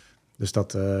 Dus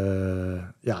dat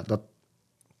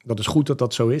is goed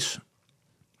dat zo is.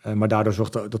 Maar daardoor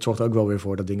zorgt ook wel weer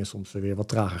voor dat dingen soms weer wat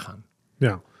trager gaan.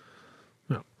 Ja.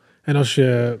 En als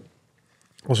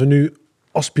er nu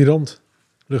aspirant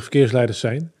luchtverkeersleiders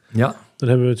zijn, dan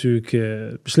hebben we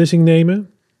natuurlijk beslissing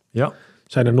nemen. Ja.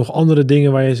 Zijn er nog andere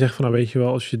dingen waar je zegt van, weet je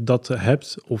wel, als je dat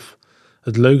hebt of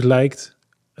het leuk lijkt,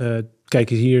 kijk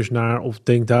eens hier eens naar of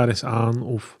denk daar eens aan.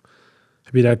 Of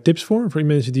heb je daar tips voor die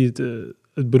mensen die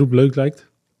het beroep leuk lijkt?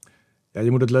 Ja,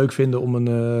 je moet het leuk vinden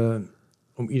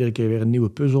om iedere keer weer een nieuwe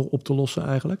puzzel op te lossen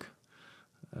eigenlijk.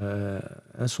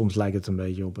 Soms lijkt het een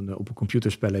beetje op een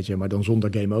computerspelletje, maar dan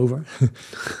zonder game over.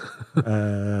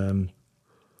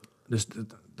 Dus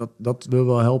dat wil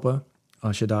wel helpen.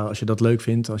 Als je dat leuk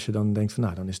vindt, als je dan denkt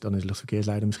van dan is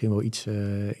luchtverkeersleider misschien wel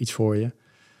iets voor je.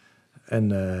 En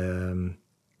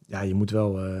je moet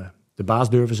wel de baas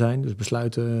durven zijn, dus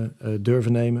besluiten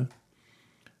durven nemen.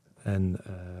 En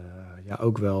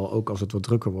ook als het wat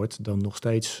drukker wordt, dan nog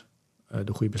steeds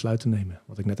de goede besluiten nemen.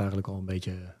 Wat ik net eigenlijk al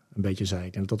een beetje zei.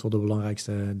 Ik denk dat wel de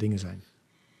belangrijkste dingen zijn.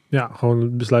 Ja, gewoon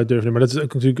het besluit durven nemen. Maar dat is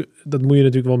ook natuurlijk, dat moet je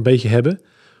natuurlijk wel een beetje hebben.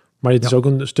 Maar het is ook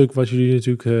een stuk wat jullie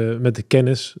natuurlijk met de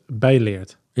kennis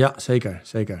bijleert. Ja,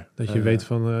 zeker. Dat je weet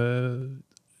van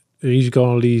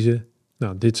risicoanalyse.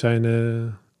 Nou,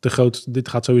 dit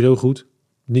gaat sowieso goed.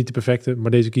 Niet de perfecte,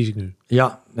 maar deze kies ik nu.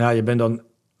 Ja, je bent dan,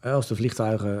 als de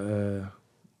vliegtuigen,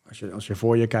 als je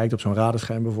voor je kijkt op zo'n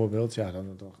radarscherm bijvoorbeeld,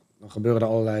 dan gebeuren er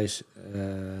allerlei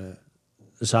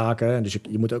zaken. En dus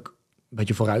je moet ook een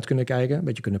beetje vooruit kunnen kijken, een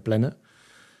beetje kunnen plannen.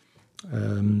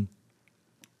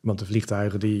 Want de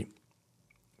vliegtuigen die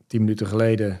 10 minuten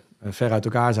geleden ver uit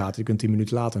elkaar zaten, die kunnen 10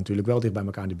 minuten later natuurlijk wel dicht bij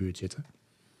elkaar in de buurt zitten.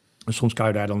 En soms kan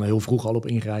je daar dan heel vroeg al op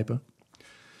ingrijpen.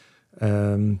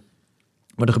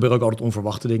 Maar er gebeuren ook altijd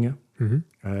onverwachte dingen. Mm-hmm.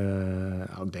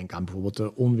 Ik denk aan bijvoorbeeld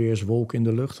de onweerswolken in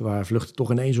de lucht, waar vluchten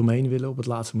toch ineens omheen willen op het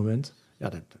laatste moment. Ja,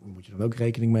 daar moet je dan ook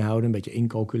rekening mee houden, een beetje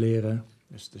incalculeren.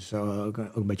 Dus ook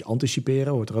een beetje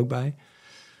anticiperen hoort er ook bij.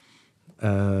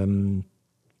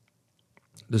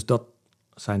 Dus dat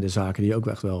zijn de zaken die je ook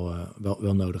echt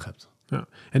wel nodig hebt. Ja.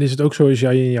 En is het ook zo als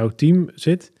jij in jouw team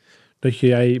zit, dat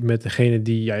jij met degene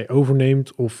die jij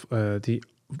overneemt of die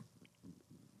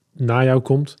na jou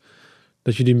komt,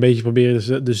 dat jullie een beetje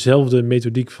proberen dezelfde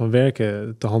methodiek van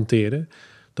werken te hanteren?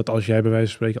 Dat als jij bij wijze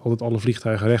van spreken altijd alle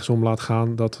vliegtuigen rechtsom laat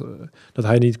gaan, dat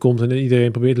hij niet komt en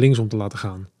iedereen probeert linksom te laten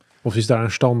gaan? Of is daar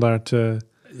een standaard? Ja,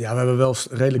 we hebben wel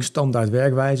redelijk standaard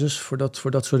werkwijzes voor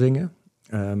dat soort dingen.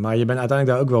 Maar je bent uiteindelijk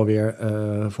daar ook wel weer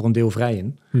voor een deel vrij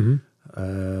in. Mm-hmm.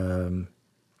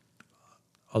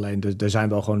 Alleen er zijn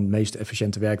wel gewoon de meest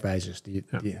efficiënte werkwijzes die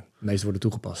het meest worden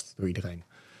toegepast door iedereen.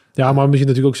 Ja, maar misschien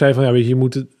natuurlijk ook zei van, ja, weet je, je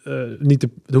moet het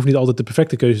hoeft niet altijd de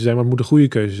perfecte keuze te zijn, maar het moet een goede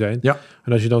keuze zijn. Ja.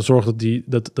 En als je dan zorgt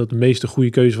dat de meeste goede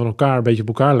keuzes van elkaar een beetje op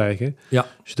elkaar lijken,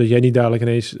 zodat jij niet dadelijk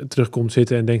ineens terugkomt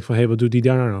zitten en denkt van, hé, wat doet die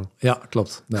daar nou? Ja,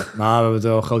 klopt. Nee. Maar we hebben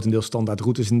wel grotendeels standaard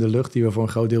routes in de lucht die we voor een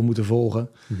groot deel moeten volgen.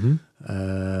 Mm-hmm.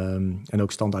 En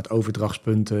ook standaard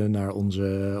overdrachtspunten naar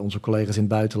onze collega's in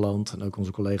het buitenland en ook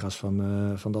onze collega's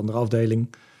van de andere afdeling.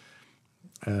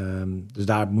 Dus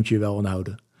daar moet je je wel aan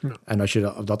houden. Ja. En als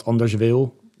je dat anders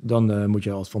wil, dan moet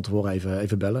je al van tevoren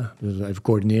even bellen. Dus even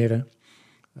coördineren.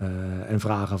 En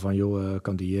vragen van, joh,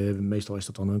 kan die... meestal is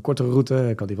dat dan een kortere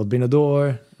route. Kan die wat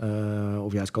binnendoor?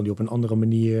 Of juist kan die op een andere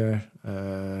manier?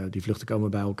 Die vluchten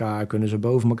komen bij elkaar. Kunnen ze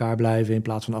boven elkaar blijven in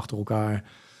plaats van achter elkaar?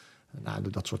 Nou,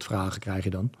 dat soort vragen krijg je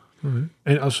dan. Mm-hmm.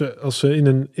 En als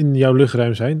ze in jouw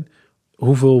luchtruim zijn,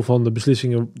 hoeveel van de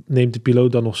beslissingen neemt de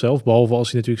piloot dan nog zelf? Behalve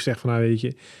als hij natuurlijk zegt van, nou, weet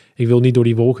je, ik wil niet door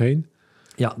die wolk heen.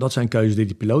 Ja, dat zijn keuzes die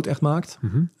de piloot echt maakt.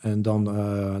 Mm-hmm. En dan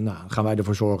gaan wij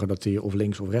ervoor zorgen dat hij of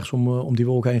links of rechts om die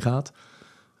wolk heen gaat.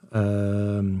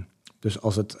 Dus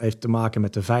als het heeft te maken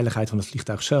met de veiligheid van het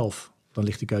vliegtuig zelf, dan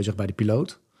ligt die keuze echt bij de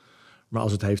piloot. Maar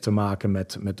als het heeft te maken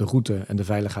met de route en de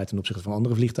veiligheid ten opzichte van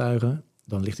andere vliegtuigen,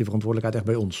 dan ligt die verantwoordelijkheid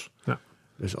echt bij ons. Ja.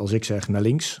 Dus als ik zeg naar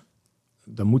links,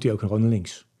 dan moet hij ook gewoon naar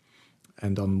links.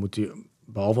 En dan moet hij,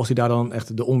 behalve als hij daar dan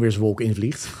echt de onweerswolk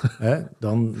invliegt, hè,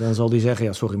 dan zal hij zeggen,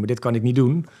 ja, sorry, maar dit kan ik niet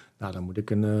doen. Nou, dan moet ik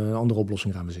een andere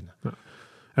oplossing gaan verzinnen. Ja.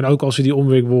 En ook als hij die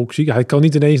onweerswolk ziet, hij kan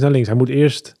niet ineens naar links. Hij moet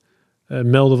eerst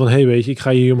melden van, hey, weet je, ik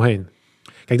ga hier omheen.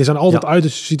 Kijk, er zijn altijd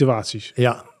uiterste situaties.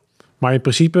 Ja. Maar in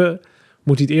principe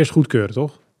moet hij het eerst goedkeuren,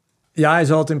 toch? Ja, hij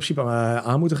zal het in principe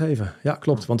aan moeten geven. Ja,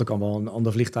 klopt. Want er kan wel een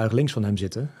ander vliegtuig links van hem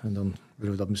zitten. En dan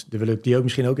wil ik die ook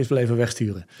misschien ook eens wel even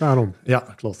wegsturen. Daarom. Ja,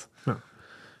 klopt.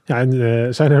 Ja,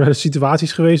 en zijn er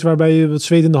situaties geweest waarbij je wat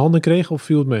zweet in de handen kreeg of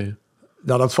viel het mee?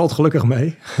 Nou, dat valt gelukkig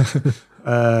mee.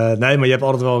 Nee, maar je hebt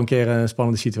altijd wel een keer een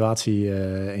spannende situatie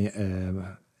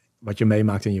wat je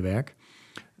meemaakt in je werk.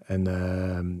 En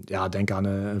denk aan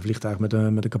een vliegtuig met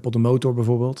een kapotte motor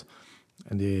bijvoorbeeld.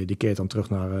 En die keert dan terug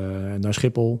naar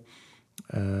Schiphol.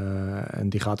 En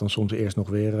die gaat dan soms eerst nog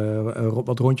weer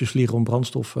wat rondjes vliegen om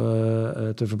brandstof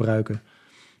te verbruiken.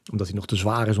 Omdat hij nog te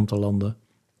zwaar is om te landen.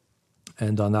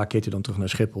 En daarna keert hij dan terug naar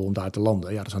Schiphol om daar te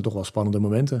landen. Ja, dat zijn toch wel spannende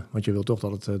momenten. Want je wil toch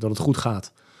dat het goed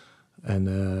gaat.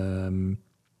 En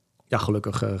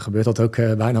gelukkig gebeurt dat ook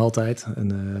bijna altijd.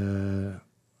 En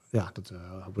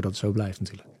hopen dat het zo blijft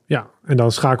natuurlijk. Ja, en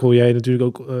dan schakel jij natuurlijk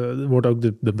ook... wordt ook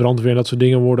de brandweer en dat soort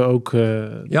dingen worden ook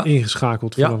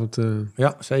ingeschakeld vanaf het...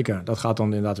 Ja, zeker. Dat gaat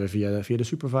dan inderdaad weer via de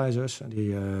supervisors. En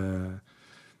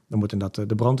dan wordt inderdaad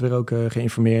de brandweer ook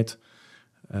geïnformeerd.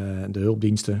 De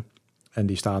hulpdiensten. En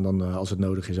die staan dan, als het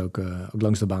nodig is, ook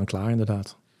langs de baan klaar,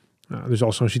 inderdaad. Ja, dus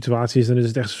als zo'n situatie is, dan is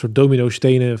het echt een soort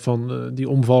domino-stenen van die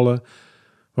omvallen,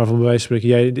 waarvan bij wijze van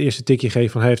spreken jij de eerste tikje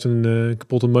geeft van hij heeft een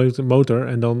kapotte motor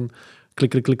en dan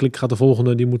klik gaat de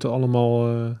volgende, die moeten allemaal...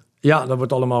 Ja,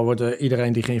 dat wordt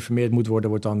iedereen die geïnformeerd moet worden,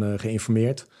 wordt dan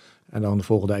geïnformeerd. En dan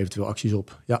volgen er eventueel acties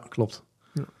op. Ja, klopt.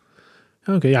 Ja.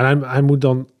 Oké, ja, hij moet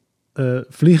dan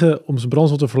vliegen om zijn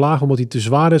brandstof te verlagen omdat hij te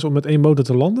zwaar is om met één motor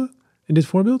te landen, in dit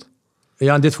voorbeeld?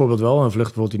 Ja, in dit voorbeeld wel. Een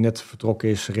vlucht bijvoorbeeld die net vertrokken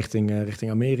is richting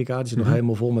Amerika. Die zit nog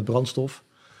helemaal vol met brandstof.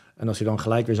 En als hij dan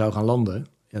gelijk weer zou gaan landen,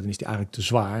 dan is die eigenlijk te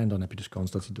zwaar. En dan heb je dus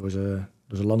kans dat hij door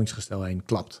zijn landingsgestel heen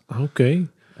klapt. Oké.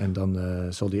 En dan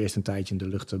zal hij eerst een tijdje in de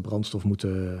lucht brandstof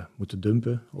moeten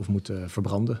dumpen of moeten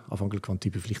verbranden, afhankelijk van het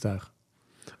type vliegtuig.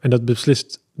 En dat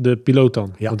beslist de piloot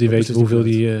dan? Ja, want die weet hoeveel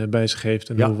die bij zich heeft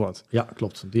en hoe wat? Ja,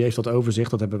 klopt. Die heeft dat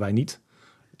overzicht, dat hebben wij niet.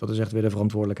 Dat is echt weer de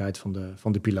verantwoordelijkheid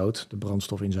van de piloot, de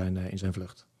brandstof in zijn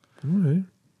vlucht. Okay.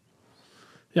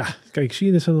 Ja, kijk, zie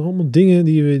je, dit zijn allemaal dingen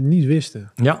die we niet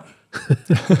wisten. Ja.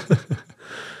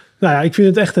 Nou ja, ik vind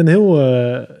het echt een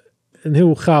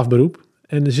heel gaaf beroep.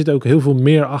 En er zit ook heel veel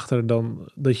meer achter dan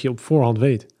dat je op voorhand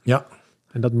weet. Ja.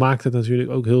 En dat maakt het natuurlijk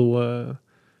ook heel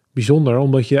bijzonder.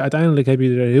 Omdat je uiteindelijk heb je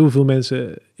er heel veel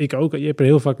mensen, ik ook, je hebt er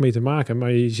heel vaak mee te maken.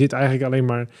 Maar je zit eigenlijk alleen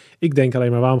maar, ik denk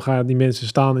alleen maar, waarom gaan die mensen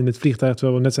staan in het vliegtuig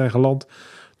terwijl we net zijn geland?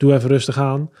 Doe even rustig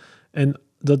aan. En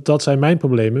dat zijn mijn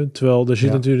problemen. Terwijl er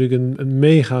zit natuurlijk een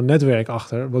mega netwerk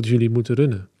achter wat jullie moeten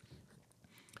runnen.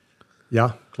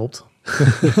 Ja, klopt.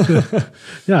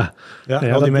 Ja,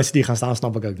 al die mensen die gaan staan,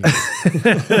 snap ik ook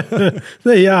niet.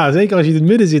 Nee, ja, zeker als je in het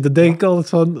midden zit, dan denk ik altijd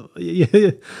van,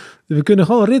 we kunnen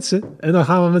gewoon ritsen en dan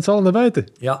gaan we met z'n allen naar buiten.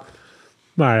 Ja.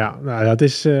 Maar ja, nou,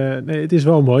 het is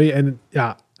wel mooi. En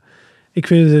ja, ik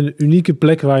vind het een unieke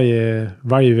plek waar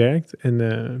je werkt.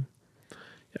 En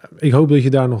ik hoop dat je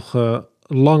daar nog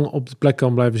lang op de plek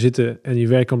kan blijven zitten en je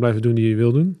werk kan blijven doen die je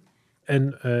wil doen.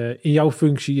 En in jouw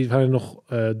functie zijn er nog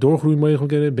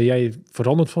doorgroeimogelijkheden. Ben jij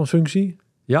veranderd van functie?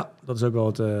 Ja, dat is ook wel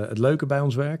het leuke bij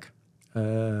ons werk.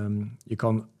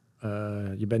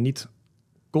 Je bent niet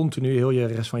continu heel je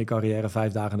rest van je carrière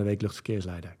 5 dagen in de week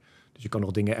luchtverkeersleider. Dus je kan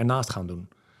nog dingen ernaast gaan doen.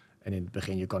 En in het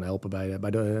begin, je kan helpen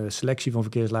bij de selectie van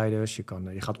verkeersleiders. Je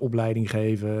gaat opleiding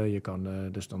geven.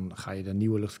 Dus dan ga je de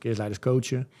nieuwe luchtverkeersleiders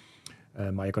coachen.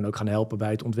 Maar je kan ook gaan helpen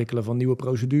bij het ontwikkelen van nieuwe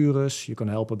procedures. Je kan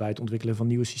helpen bij het ontwikkelen van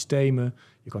nieuwe systemen.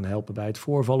 Je kan helpen bij het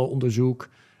voorvallenonderzoek.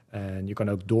 En je kan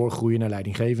ook doorgroeien naar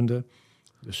leidinggevende.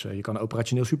 Dus je kan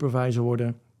operationeel supervisor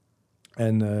worden.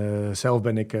 En zelf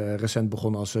ben ik recent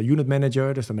begonnen als unit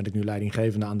manager. Dus dan ben ik nu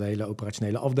leidinggevende aan de hele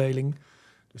operationele afdeling.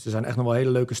 Dus er zijn echt nog wel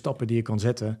hele leuke stappen die je kan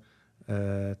zetten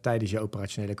tijdens je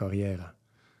operationele carrière.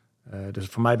 Dus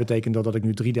voor mij betekent dat ik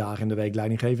nu 3 dagen in de week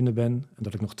leidinggevende ben. En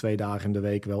dat ik nog 2 dagen in de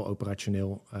week wel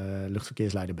operationeel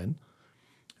luchtverkeersleider ben.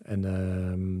 En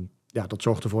dat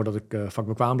zorgt ervoor dat ik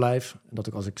vakbekwaam blijf. En dat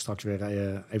ik als ik straks weer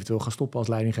eventueel ga stoppen als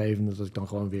leidinggevende, dat ik dan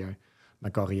gewoon weer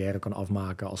mijn carrière kan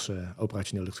afmaken als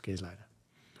operationeel luchtverkeersleider.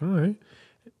 Okay.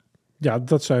 Ja,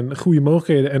 dat zijn goede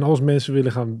mogelijkheden. En als mensen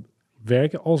willen gaan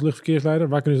werken als luchtverkeersleider,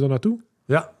 waar kunnen ze dan naartoe?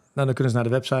 Ja, nou, dan kunnen ze naar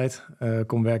de website.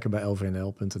 Kom werken bij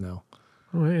lvnl.nl.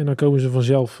 Okay, en dan komen ze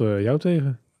vanzelf jou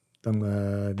tegen?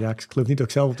 Ik geloof niet dat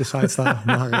ik zelf op de site sta,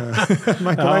 maar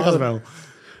mijn collega's wel.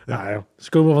 Ja, ze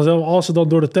komen vanzelf, als ze dan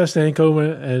door de testen heen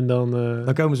komen. En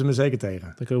dan komen ze me zeker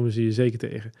tegen. Dan komen ze je zeker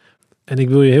tegen. En ik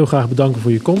wil je heel graag bedanken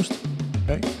voor je komst.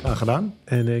 Oké, graag gedaan.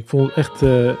 En ik vond het echt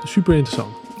super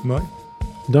interessant. Mooi.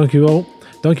 Dankjewel.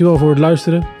 Dankjewel voor het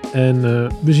luisteren. En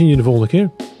we zien je de volgende keer.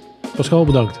 Pascal,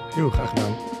 bedankt. Heel graag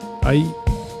gedaan. Bye.